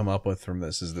that I can come up with from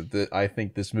this is that I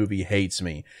think this movie hates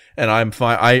me, and I'm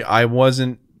fine. I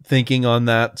wasn't thinking on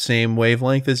that same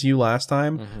wavelength as you last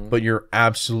time, but you're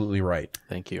absolutely right.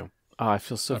 Thank you. Oh, I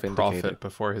feel so vindicated. Prophet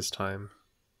before his time.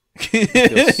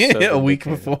 A week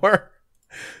before.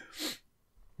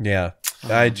 Yeah,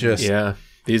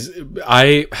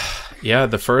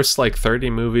 the first like 30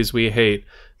 movies we hate,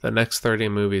 the next 30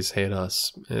 movies hate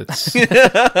us. It's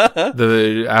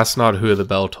ask not who the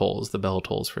bell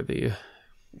tolls for thee.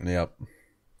 Yep.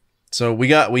 So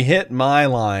we hit my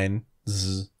line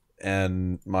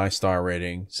and my star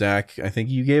rating. Zach, I think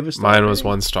you gave us mine was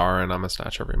 1 star, and I'm a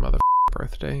snatch every mother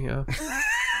birthday. Yeah.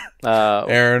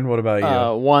 Aaron, what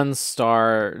about you? 1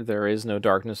 star. There is no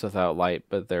darkness without light,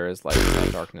 but there is light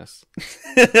without darkness.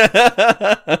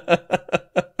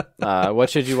 What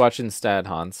should you watch instead,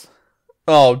 Hans?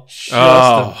 Oh,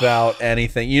 about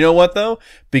anything. You know what, though?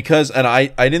 Because, and I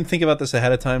didn't think about this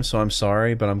ahead of time, so I'm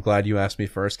sorry, but I'm glad you asked me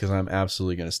first because I'm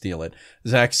absolutely going to steal it.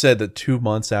 Zach said that 2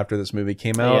 months after this movie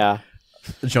came out,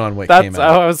 John Wick came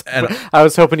out. I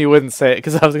was hoping you wouldn't say it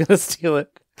because I was going to steal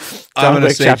it. I'm going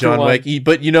to say John Wick.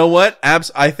 But you know what?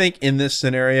 I think in this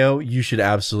scenario, you should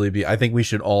absolutely be. I think we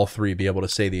should all three be able to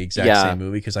say the exact same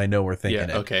movie because I know we're thinking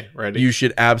it. Okay, ready? You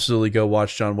should absolutely go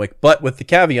watch John Wick, but with the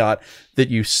caveat that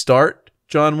you start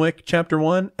John Wick Chapter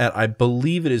 1 at, I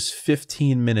believe it is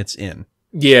 15 minutes in.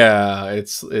 Yeah,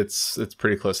 it's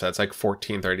pretty close to that. It's like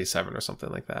 14:37 or something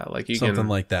like that. Like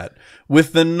like that.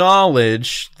 With the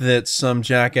knowledge that some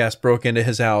jackass broke into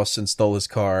his house and stole his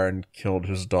car and killed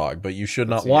his dog, but you should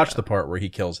not watch the part where he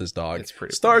kills his dog. It's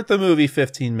pretty Start the movie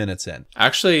 15 minutes in.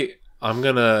 Actually, I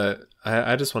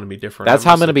just want to be different. That's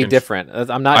how I'm going to be different.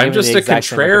 I'm just a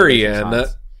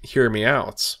contrarian. Hear me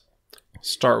out.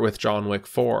 Start with John Wick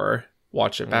 4.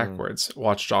 Watch it backwards.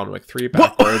 Watch John Wick 3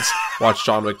 backwards. Watch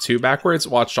John Wick 2 backwards.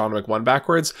 Watch John Wick 1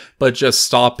 backwards. But just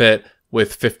stop it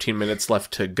with 15 minutes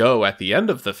left to go at the end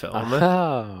of the film.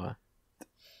 Oh.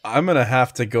 I'm going to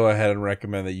have to go ahead and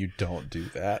recommend that you don't do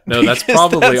that. No, that's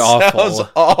probably awful. Sounds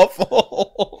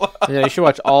awful. You should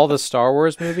watch all the Star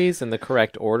Wars movies in the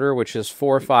correct order, which is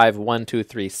 4, 5, 1, 2,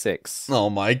 3, 6. Oh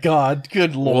my God.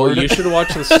 Good Lord. Well, you should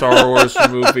watch the Star Wars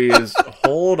movies.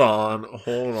 Hold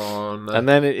on. And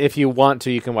then if you want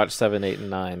to, you can watch 7, 8, and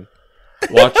 9.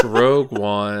 Watch Rogue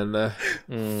One,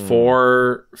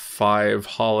 4, 5,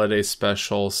 Holiday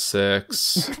Special,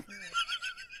 6,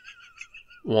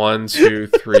 1, 2,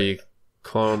 3,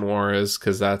 Clone Wars,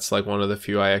 because that's like one of the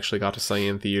few I actually got to see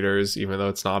in theaters, even though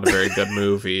it's not a very good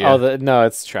movie. No,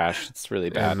 it's trash. It's really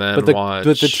bad. And then but the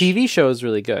TV show is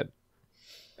really good.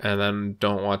 And then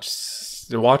don't watch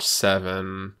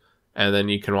 7, and then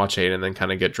you can watch 8, and then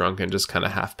kind of get drunk and just kind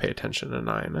of half pay attention to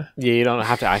 9. Yeah, you don't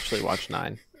have to actually watch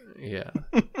 9. Yeah.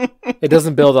 It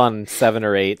doesn't build on 7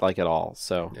 or 8 like at all.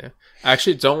 So yeah.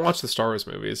 Actually, don't watch the Star Wars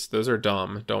movies. Those are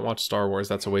dumb. Don't watch Star Wars.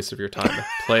 That's a waste of your time.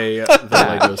 Play the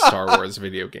Lego Star Wars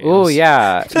video games. Oh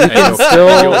yeah,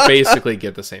 you'll basically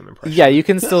get the same impression. Yeah, you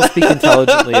can still speak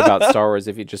intelligently about Star Wars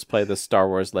if you just play the Star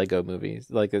Wars Lego movies.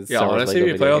 Honestly, if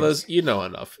you play all those, you know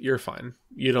enough. You're fine.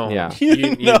 You don't. Yeah.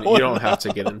 You don't have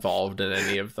to get involved in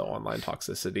any of the online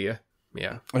toxicity.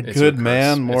 Yeah. A good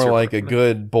man, more like a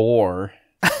good boar.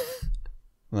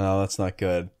 No, that's not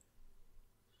good.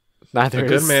 Neither a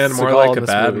good is man, more Seagal like a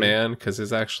bad movie. man, because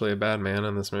he's actually a bad man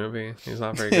in this movie. He's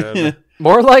not very good.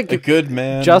 More like a good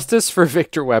man. Justice for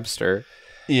Victor Webster.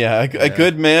 Yeah, a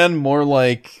good man, more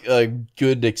like a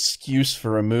good excuse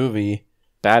for a movie.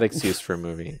 Bad excuse for a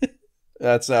movie.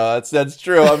 That's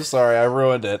true. I'm sorry, I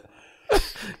ruined it.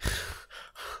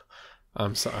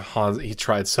 I'm sorry, Hans. He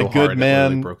tried so good hard, man. it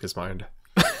really broke his mind.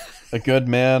 A good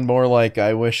man, more like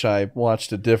I wish I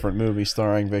watched a different movie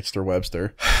starring Victor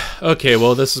Webster. Okay,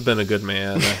 well, this has been A Good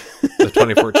Man, the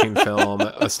 2014 film,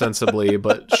 ostensibly,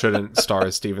 but shouldn't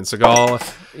star Steven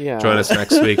Seagal. Yeah. Join us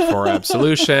next week for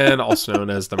Absolution, also known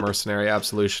as The Mercenary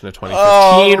Absolution, a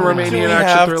 2015 Romanian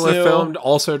action thriller film,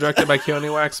 also directed by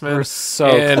Keanu Waxman. We're so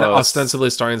and close. ostensibly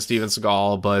starring Steven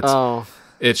Seagal, but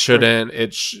it shouldn't.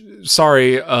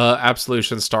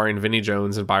 Absolution starring Vinnie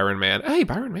Jones and Byron Mann. Hey,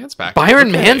 Byron Mann's back.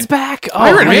 Byron Mann's back? Oh,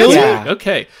 Byron Mann's yeah. back.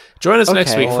 Okay. Join us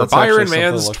next week for Byron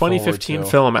Mann's 2015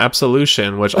 film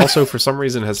Absolution, which also for some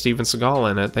reason has Steven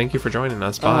Seagal in it. Thank you for joining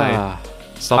us. Bye.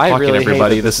 Stop talking, really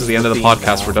everybody. hate that This is the end of the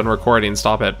podcast. We're done recording.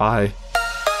 Stop it. Bye.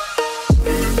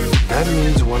 That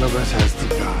means one of us has to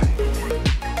die.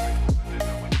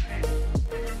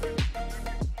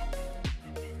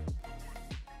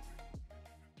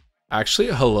 Actually,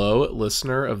 hello,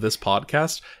 listener of this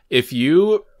podcast.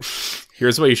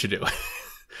 Here's what you should do.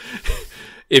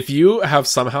 If you have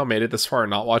somehow made it this far and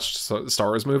not watched Star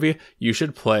Wars movie, you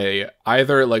should play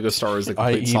either Lego Star Wars The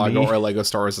Complete Saga or Lego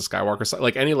Star Wars The Skywalker,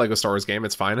 like any Lego Star Wars game,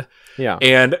 it's fine. Yeah.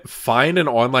 And find an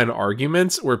online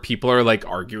argument where people are like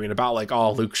arguing about like,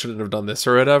 oh, Luke shouldn't have done this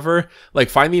or whatever. Like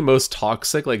find the most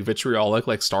toxic, like vitriolic,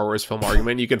 like Star Wars film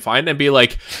argument you can find and be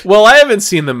like, well, I haven't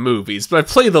seen the movies, but I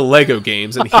play the Lego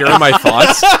games and here are my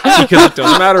thoughts. Because it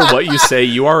doesn't matter what you say,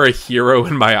 you are a hero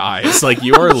in my eyes. Like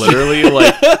you are literally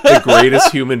like the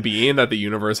greatest human being that the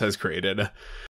universe has created.